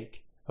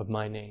sake of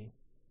my name.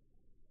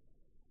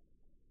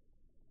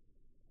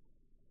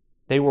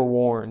 They were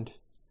warned.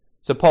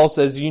 So Paul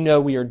says, you know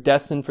we are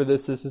destined for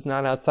this. This is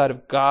not outside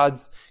of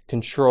God's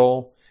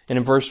control. And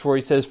in verse 4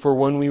 he says, for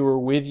when we were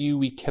with you,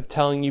 we kept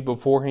telling you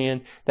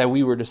beforehand that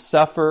we were to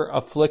suffer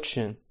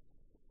affliction,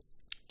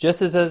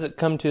 just as it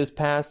come to us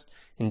past,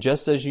 and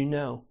just as you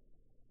know.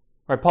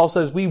 Right, Paul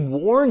says, we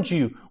warned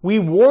you,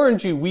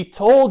 we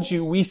told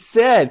you, we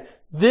said,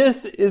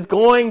 this is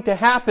going to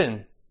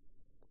happen.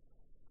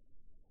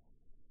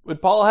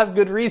 Would Paul have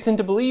good reason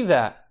to believe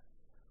that?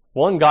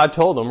 One, God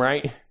told him,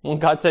 right? One,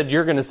 God said,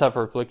 you're going to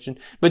suffer affliction.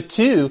 But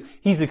two,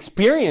 he's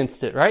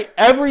experienced it, right?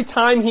 Every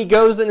time he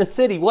goes in a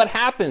city, what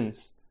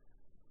happens?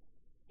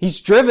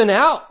 He's driven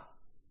out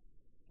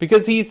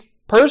because he's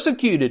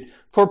persecuted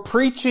for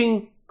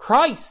preaching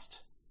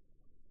Christ.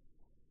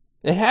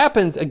 It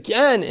happens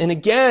again and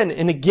again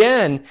and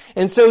again.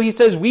 And so he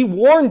says, we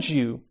warned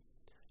you.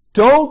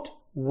 Don't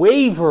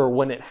waver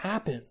when it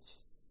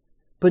happens,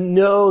 but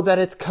know that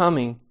it's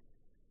coming.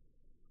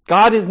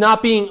 God is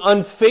not being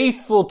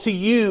unfaithful to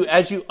you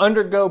as you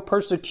undergo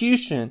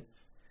persecution.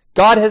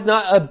 God has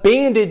not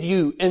abandoned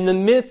you in the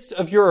midst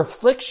of your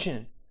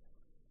affliction.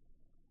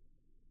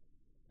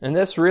 And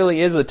this really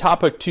is a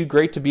topic too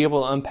great to be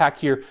able to unpack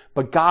here,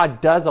 but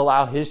God does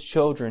allow His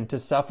children to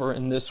suffer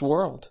in this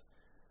world.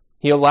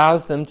 He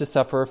allows them to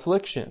suffer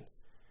affliction.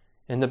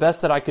 And the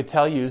best that I could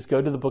tell you is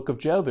go to the book of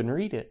Job and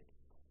read it.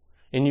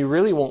 And you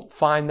really won't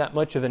find that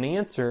much of an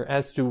answer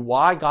as to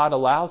why God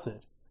allows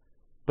it.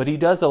 But He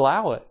does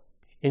allow it.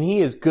 And He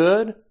is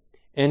good,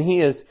 and He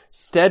is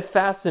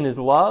steadfast in His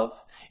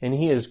love, and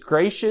He is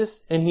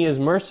gracious, and He is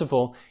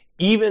merciful,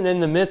 even in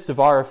the midst of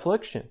our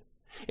affliction.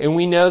 And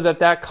we know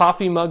that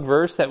coffee mug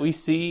verse that we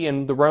see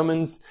in the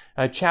Romans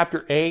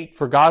chapter 8,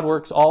 for God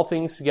works all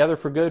things together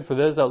for good for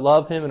those that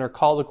love Him and are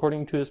called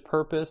according to His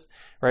purpose,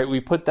 right?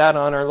 We put that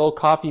on our little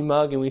coffee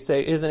mug and we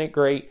say, isn't it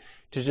great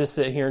to just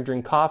sit here and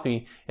drink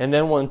coffee? And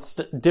then when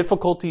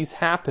difficulties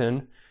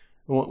happen,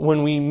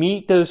 when we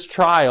meet those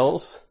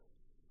trials,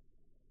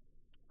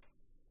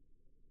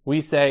 we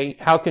say,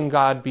 how can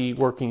God be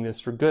working this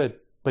for good?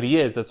 But He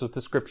is. That's what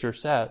the Scripture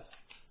says.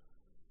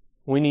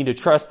 We need to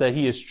trust that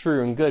He is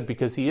true and good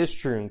because He is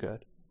true and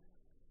good.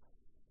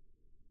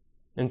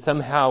 And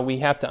somehow we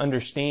have to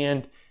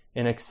understand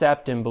and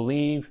accept and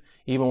believe,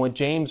 even what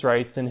James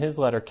writes in his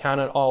letter,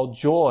 count it all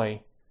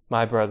joy,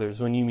 my brothers,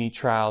 when you meet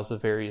trials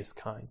of various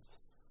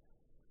kinds.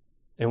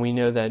 And we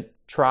know that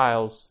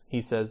trials,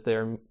 he says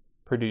there,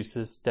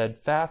 produces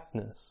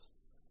steadfastness.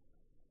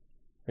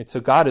 Right,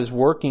 so God is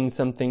working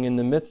something in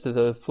the midst of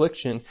the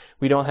affliction.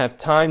 We don't have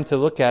time to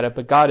look at it,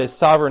 but God is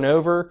sovereign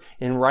over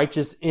and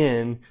righteous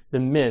in the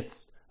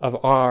midst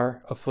of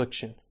our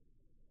affliction.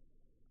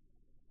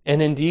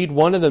 And indeed,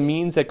 one of the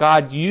means that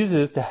God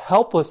uses to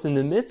help us in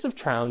the midst of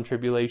trial and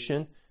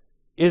tribulation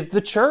is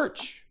the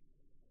church.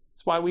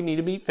 That's why we need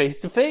to meet face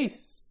to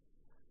face.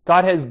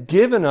 God has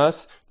given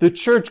us the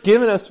church,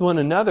 given us one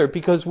another,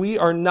 because we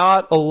are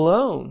not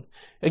alone.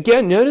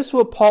 Again, notice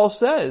what Paul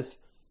says.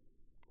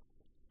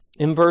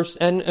 In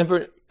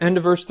end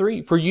of verse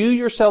 3, for you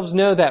yourselves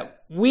know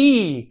that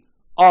we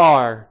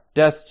are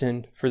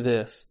destined for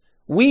this.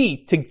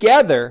 We,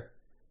 together,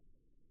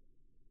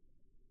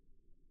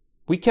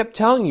 we kept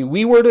telling you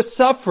we were to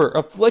suffer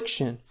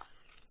affliction.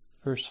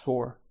 Verse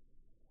 4.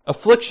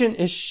 Affliction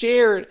is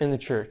shared in the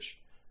church.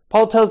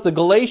 Paul tells the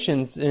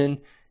Galatians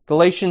in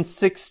Galatians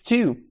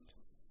 6:2,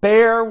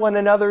 bear one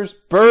another's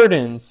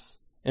burdens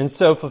and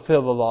so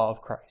fulfill the law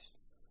of Christ.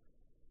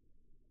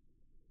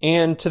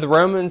 And to the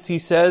Romans, he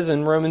says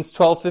in Romans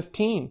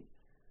 12:15,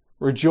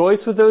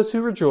 rejoice with those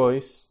who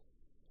rejoice,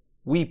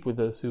 weep with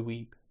those who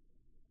weep.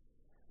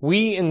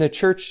 We in the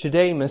church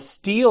today must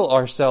steel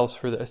ourselves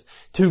for this,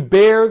 to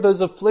bear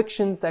those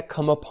afflictions that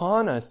come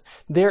upon us.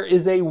 There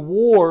is a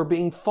war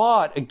being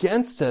fought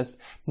against us,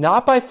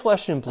 not by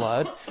flesh and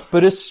blood,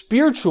 but a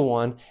spiritual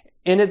one.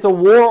 And it's a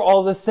war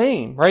all the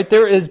same, right?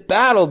 There is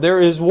battle, there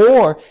is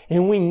war,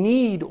 and we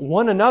need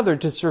one another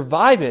to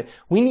survive it.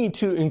 We need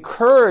to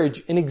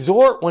encourage and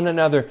exhort one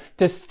another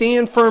to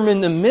stand firm in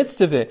the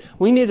midst of it.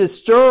 We need to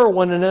stir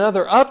one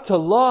another up to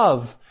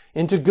love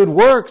and to good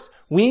works.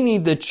 We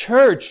need the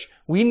church.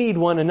 We need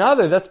one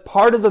another. That's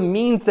part of the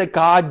means that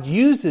God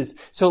uses.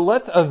 So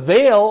let's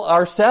avail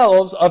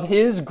ourselves of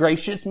His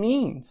gracious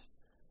means.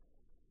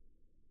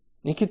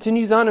 He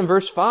continues on in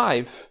verse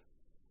 5.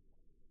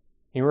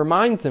 He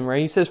reminds them, right?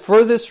 He says,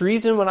 for this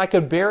reason, when I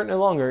could bear it no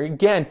longer.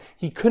 Again,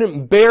 he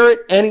couldn't bear it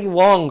any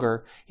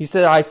longer. He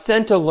said, I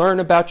sent to learn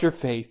about your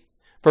faith,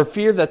 for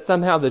fear that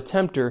somehow the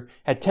tempter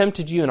had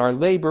tempted you and our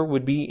labor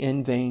would be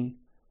in vain.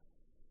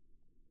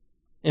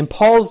 In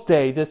Paul's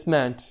day, this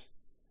meant,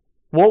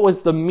 what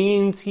was the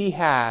means he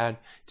had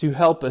to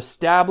help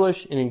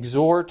establish and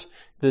exhort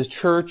the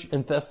church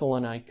in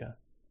Thessalonica?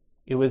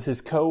 It was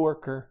his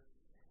co-worker,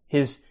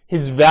 his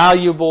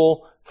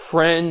valuable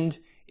friend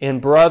and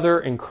brother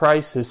in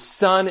Christ, his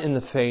son in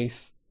the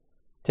faith,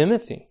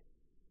 Timothy.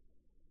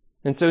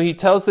 And so he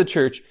tells the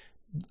church,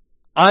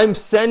 I'm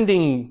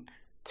sending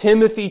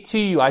Timothy to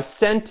you. I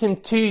sent him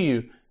to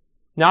you,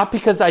 not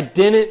because I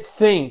didn't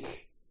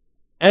think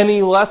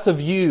any less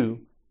of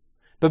you,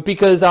 but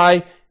because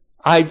I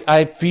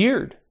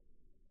feared.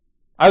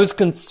 I was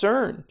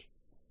concerned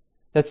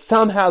that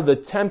somehow the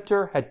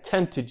tempter had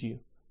tempted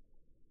you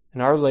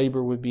and our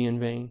labor would be in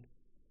vain.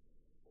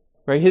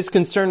 Right? His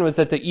concern was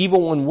that the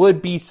evil one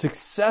would be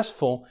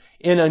successful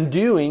in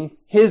undoing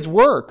his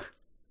work.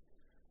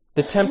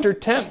 The tempter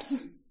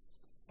tempts.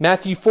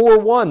 Matthew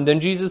 4:1,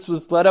 then Jesus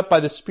was led up by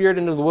the Spirit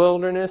into the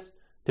wilderness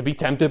to be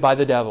tempted by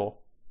the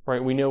devil.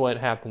 Right? We know what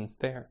happens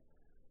there.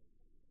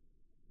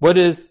 What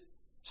does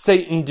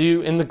Satan do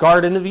in the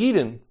Garden of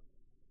Eden?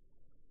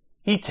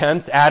 He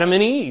tempts Adam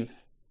and Eve.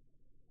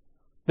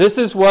 This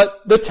is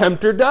what the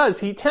tempter does.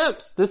 He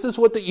tempts. This is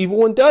what the evil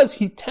one does.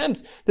 He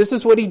tempts. This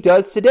is what he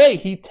does today.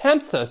 He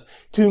tempts us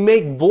to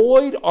make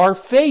void our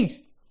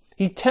faith.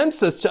 He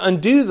tempts us to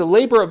undo the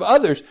labor of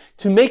others,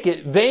 to make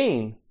it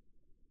vain,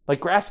 like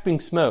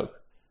grasping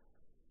smoke.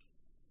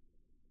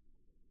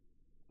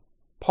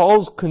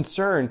 Paul's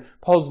concern,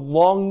 Paul's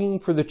longing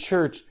for the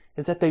church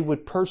is that they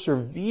would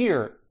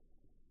persevere.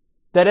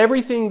 That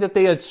everything that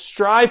they had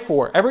strived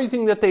for,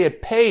 everything that they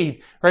had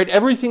paid, right,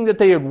 everything that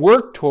they had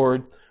worked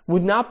toward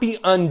would not be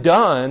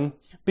undone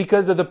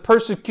because of the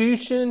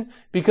persecution,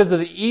 because of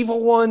the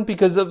evil one,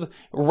 because of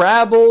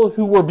rabble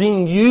who were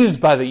being used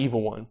by the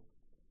evil one.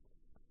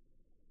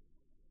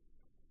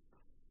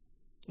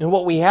 And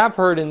what we have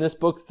heard in this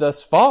book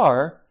thus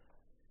far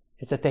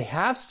is that they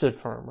have stood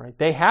firm, right?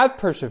 They have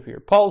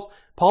persevered.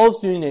 Paul's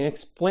doing an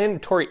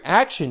explanatory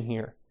action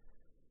here.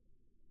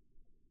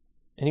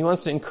 And he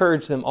wants to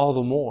encourage them all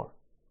the more.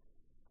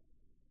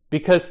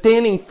 Because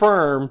standing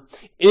firm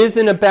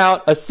isn't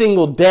about a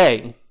single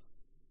day.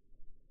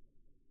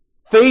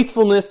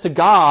 Faithfulness to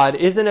God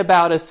isn't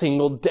about a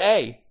single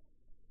day.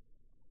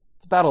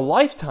 It's about a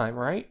lifetime,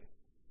 right?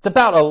 It's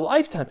about a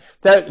lifetime.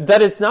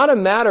 That it's not a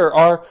matter,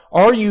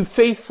 are you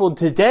faithful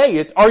today?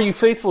 It's, are you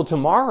faithful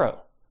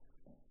tomorrow?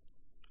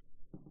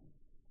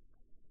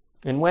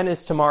 And when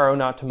is tomorrow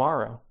not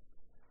tomorrow?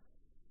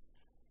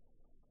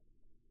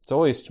 It's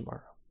always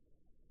tomorrow.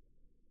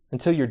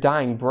 Until your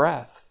dying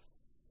breath,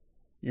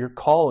 your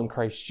call in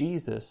Christ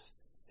Jesus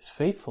is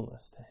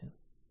faithfulness to Him.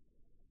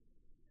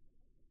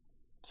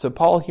 So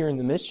Paul here and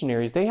the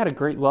missionaries, they had a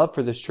great love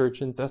for this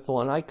church in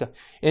Thessalonica.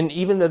 And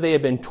even though they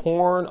had been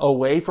torn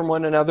away from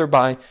one another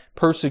by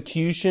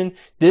persecution,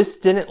 this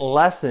didn't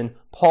lessen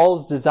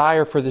Paul's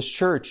desire for this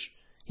church.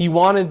 He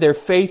wanted their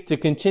faith to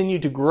continue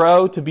to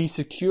grow, to be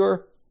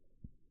secure,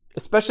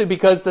 especially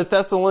because the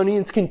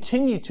Thessalonians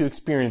continued to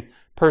experience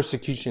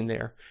persecution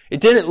there.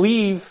 It didn't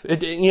it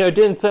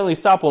didn't suddenly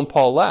stop when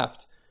Paul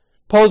left.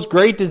 Paul's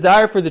great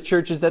desire for the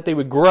church is that they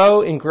would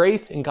grow in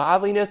grace and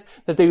godliness,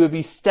 that they would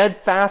be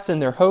steadfast in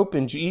their hope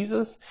in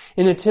Jesus.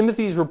 And in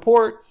Timothy's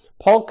report,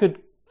 Paul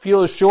could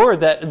feel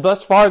assured that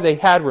thus far they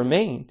had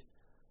remained.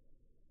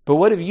 But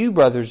what of you,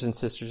 brothers and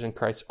sisters in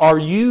Christ? Are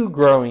you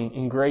growing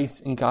in grace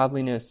and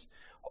godliness?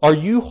 Are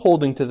you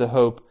holding to the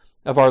hope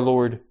of our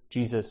Lord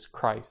Jesus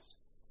Christ?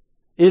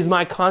 It is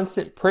my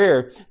constant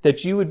prayer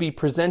that you would be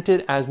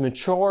presented as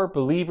mature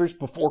believers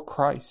before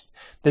Christ,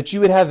 that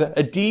you would have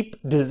a deep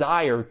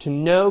desire to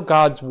know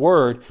God's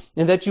word,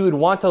 and that you would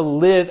want to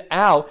live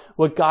out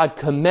what God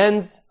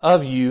commends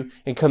of you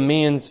and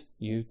commands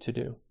you to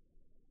do.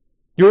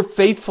 Your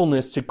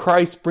faithfulness to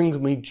Christ brings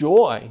me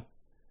joy,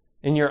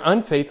 and your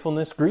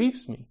unfaithfulness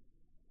grieves me,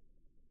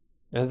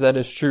 as that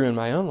is true in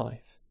my own life.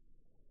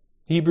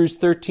 Hebrews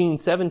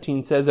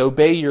 13:17 says,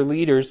 obey your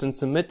leaders and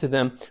submit to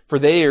them, for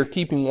they are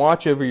keeping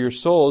watch over your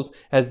souls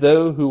as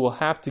though who will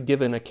have to give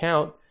an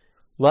account.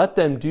 Let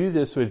them do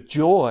this with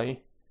joy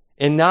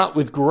and not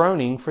with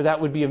groaning, for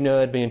that would be of no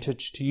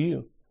advantage to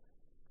you.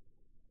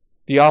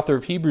 The author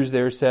of Hebrews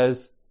there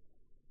says,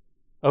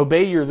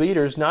 obey your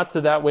leaders, not so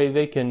that way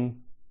they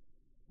can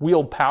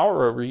wield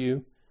power over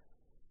you,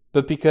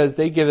 but because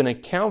they give an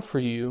account for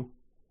you.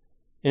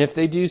 And if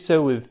they do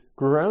so with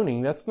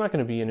groaning, that's not going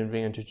to be an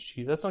advantage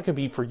to you. That's not going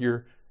to be for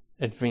your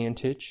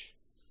advantage.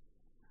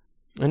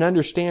 And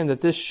understand that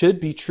this should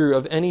be true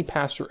of any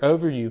pastor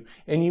over you,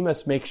 and you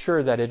must make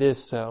sure that it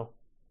is so.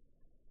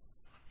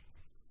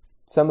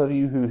 Some of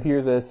you who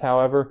hear this,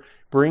 however,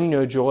 bring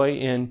no joy,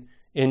 and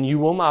you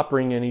will not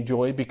bring any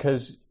joy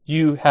because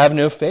you have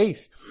no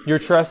faith. Your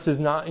trust is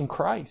not in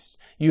Christ.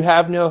 You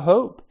have no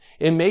hope.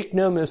 And make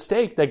no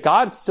mistake that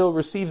God still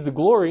receives the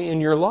glory in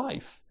your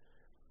life.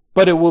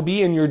 But it will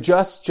be in your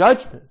just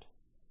judgment,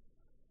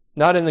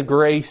 not in the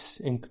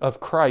grace of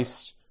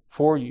Christ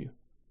for you.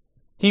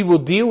 He will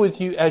deal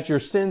with you as your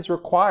sins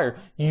require.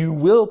 You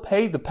will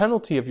pay the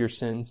penalty of your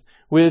sins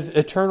with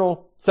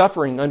eternal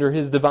suffering under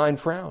His divine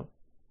frown.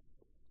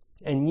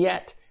 And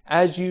yet,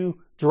 as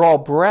you draw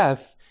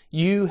breath,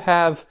 you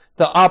have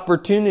the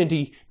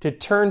opportunity to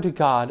turn to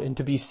God and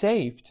to be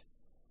saved.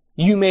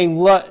 You may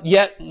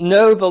yet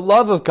know the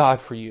love of God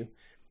for you.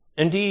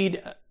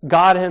 Indeed,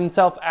 God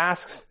Himself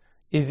asks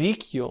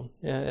Ezekiel,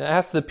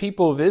 asks the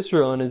people of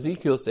Israel in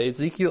Ezekiel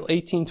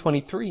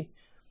 18:23,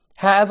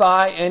 "Have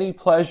I any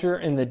pleasure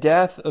in the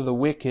death of the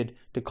wicked,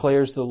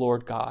 declares the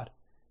Lord God,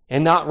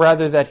 and not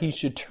rather that he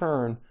should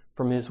turn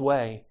from his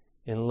way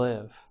and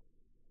live."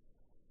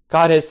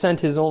 God has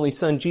sent His only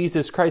Son,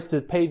 Jesus Christ, to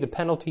pay the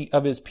penalty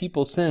of His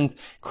people's sins.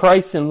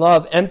 Christ in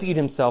love emptied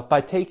Himself by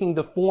taking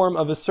the form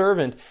of a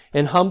servant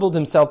and humbled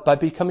Himself by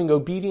becoming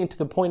obedient to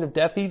the point of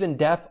death, even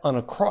death on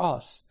a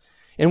cross.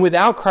 And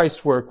without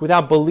Christ's work,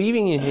 without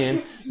believing in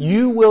Him,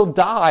 you will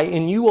die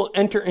and you will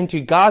enter into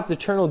God's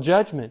eternal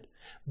judgment.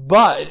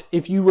 But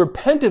if you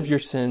repent of your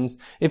sins,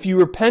 if you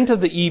repent of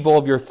the evil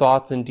of your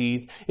thoughts and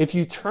deeds, if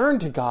you turn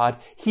to God,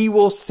 He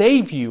will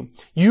save you.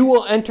 You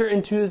will enter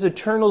into His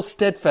eternal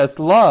steadfast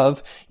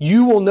love.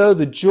 You will know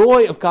the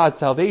joy of God's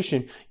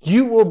salvation.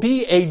 You will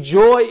be a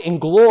joy and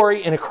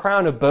glory and a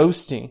crown of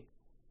boasting.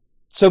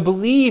 So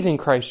believe in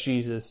Christ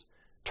Jesus.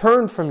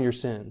 Turn from your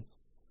sins.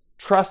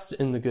 Trust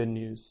in the good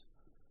news.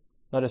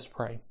 Let us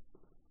pray.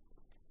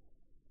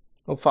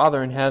 Oh,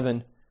 Father in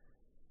heaven,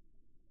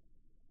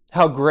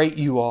 how great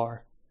You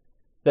are,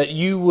 that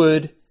You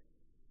would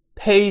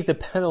pay the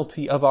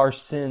penalty of our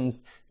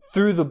sins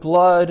through the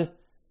blood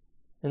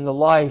and the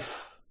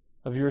life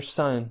of Your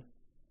Son,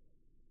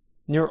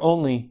 Your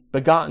only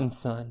begotten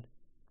Son.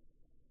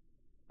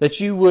 That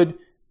You would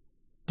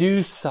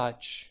do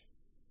such,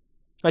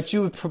 that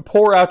You would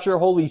pour out Your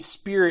Holy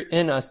Spirit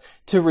in us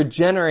to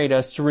regenerate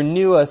us, to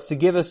renew us, to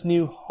give us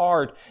new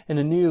heart and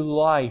a new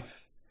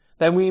life,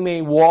 that we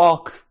may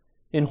walk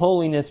in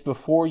holiness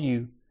before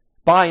You,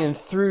 by and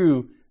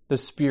through the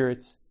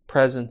Spirit's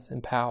presence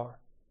and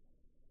power.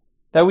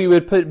 That we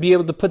would be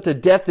able to put to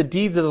death the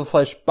deeds of the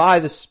flesh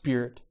by the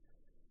Spirit.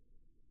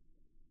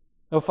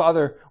 Oh,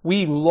 Father,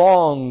 we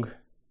long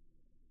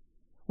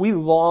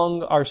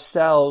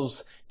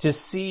ourselves to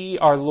see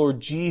our Lord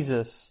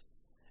Jesus.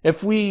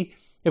 If we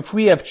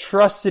have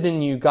trusted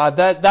in You, God,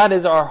 that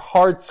is our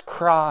heart's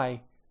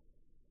cry.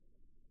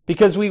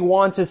 Because we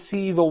want to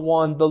see the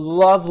one, the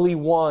lovely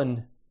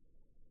one,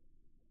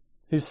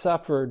 who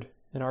suffered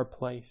in our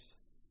place.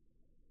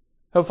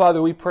 Oh,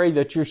 Father, we pray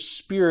that Your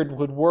Spirit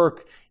would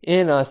work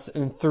in us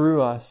and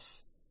through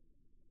us.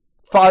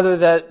 Father,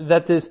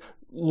 that this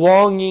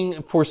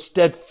longing for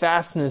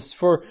steadfastness,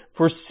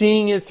 for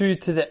seeing it through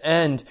to the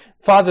end,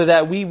 Father,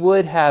 that we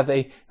would have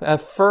a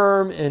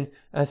firm and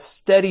a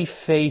steady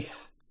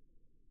faith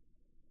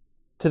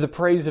to the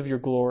praise of Your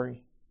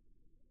glory.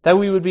 That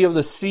we would be able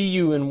to see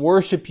You and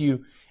worship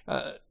You.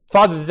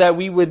 Father, that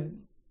we would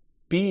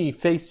be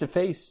face to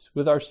face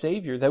with our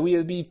Savior, that we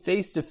would be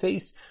face to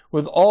face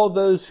with all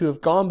those who have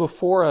gone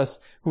before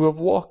us, who have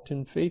walked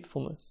in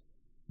faithfulness.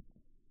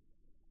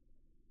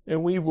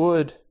 And we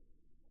would,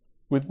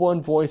 with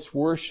one voice,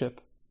 worship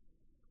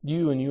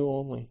You and You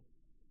only.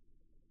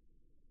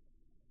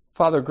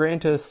 Father,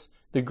 grant us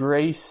the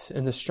grace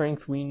and the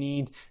strength we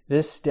need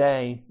this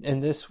day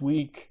and this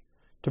week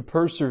to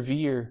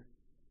persevere.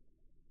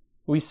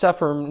 We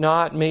suffer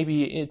not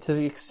maybe to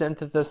the extent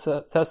that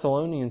the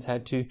Thessalonians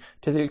had to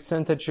the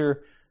extent that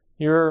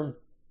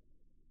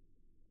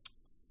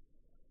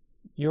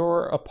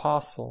your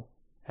apostle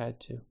had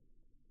to.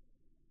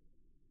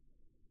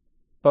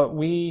 But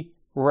we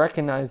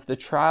recognize the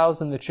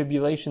trials and the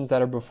tribulations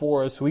that are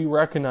before us. We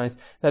recognize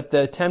that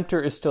the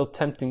tempter is still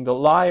tempting. The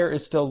liar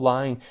is still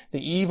lying.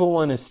 The evil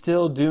one is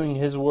still doing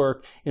his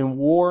work in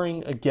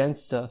warring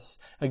against us,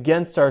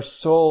 against our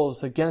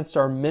souls, against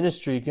our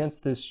ministry,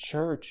 against this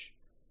church.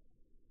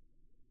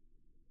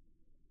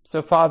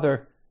 So,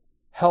 Father,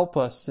 help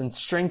us and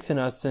strengthen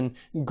us and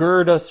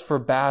gird us for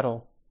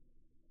battle.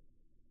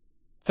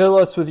 Fill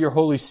us with Your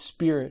Holy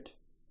Spirit.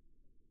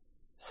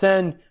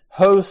 Send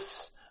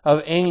hosts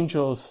of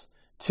angels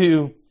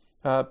to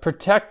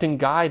protect and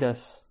guide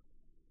us,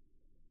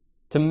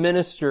 to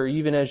minister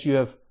even as You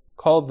have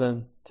called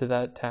them to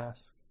that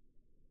task.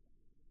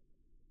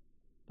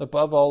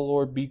 Above all,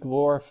 Lord, be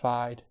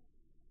glorified.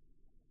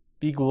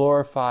 Be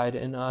glorified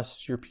in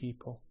us, Your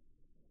people.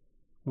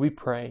 We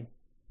pray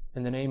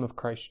in the name of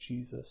Christ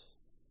Jesus.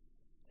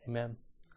 Amen.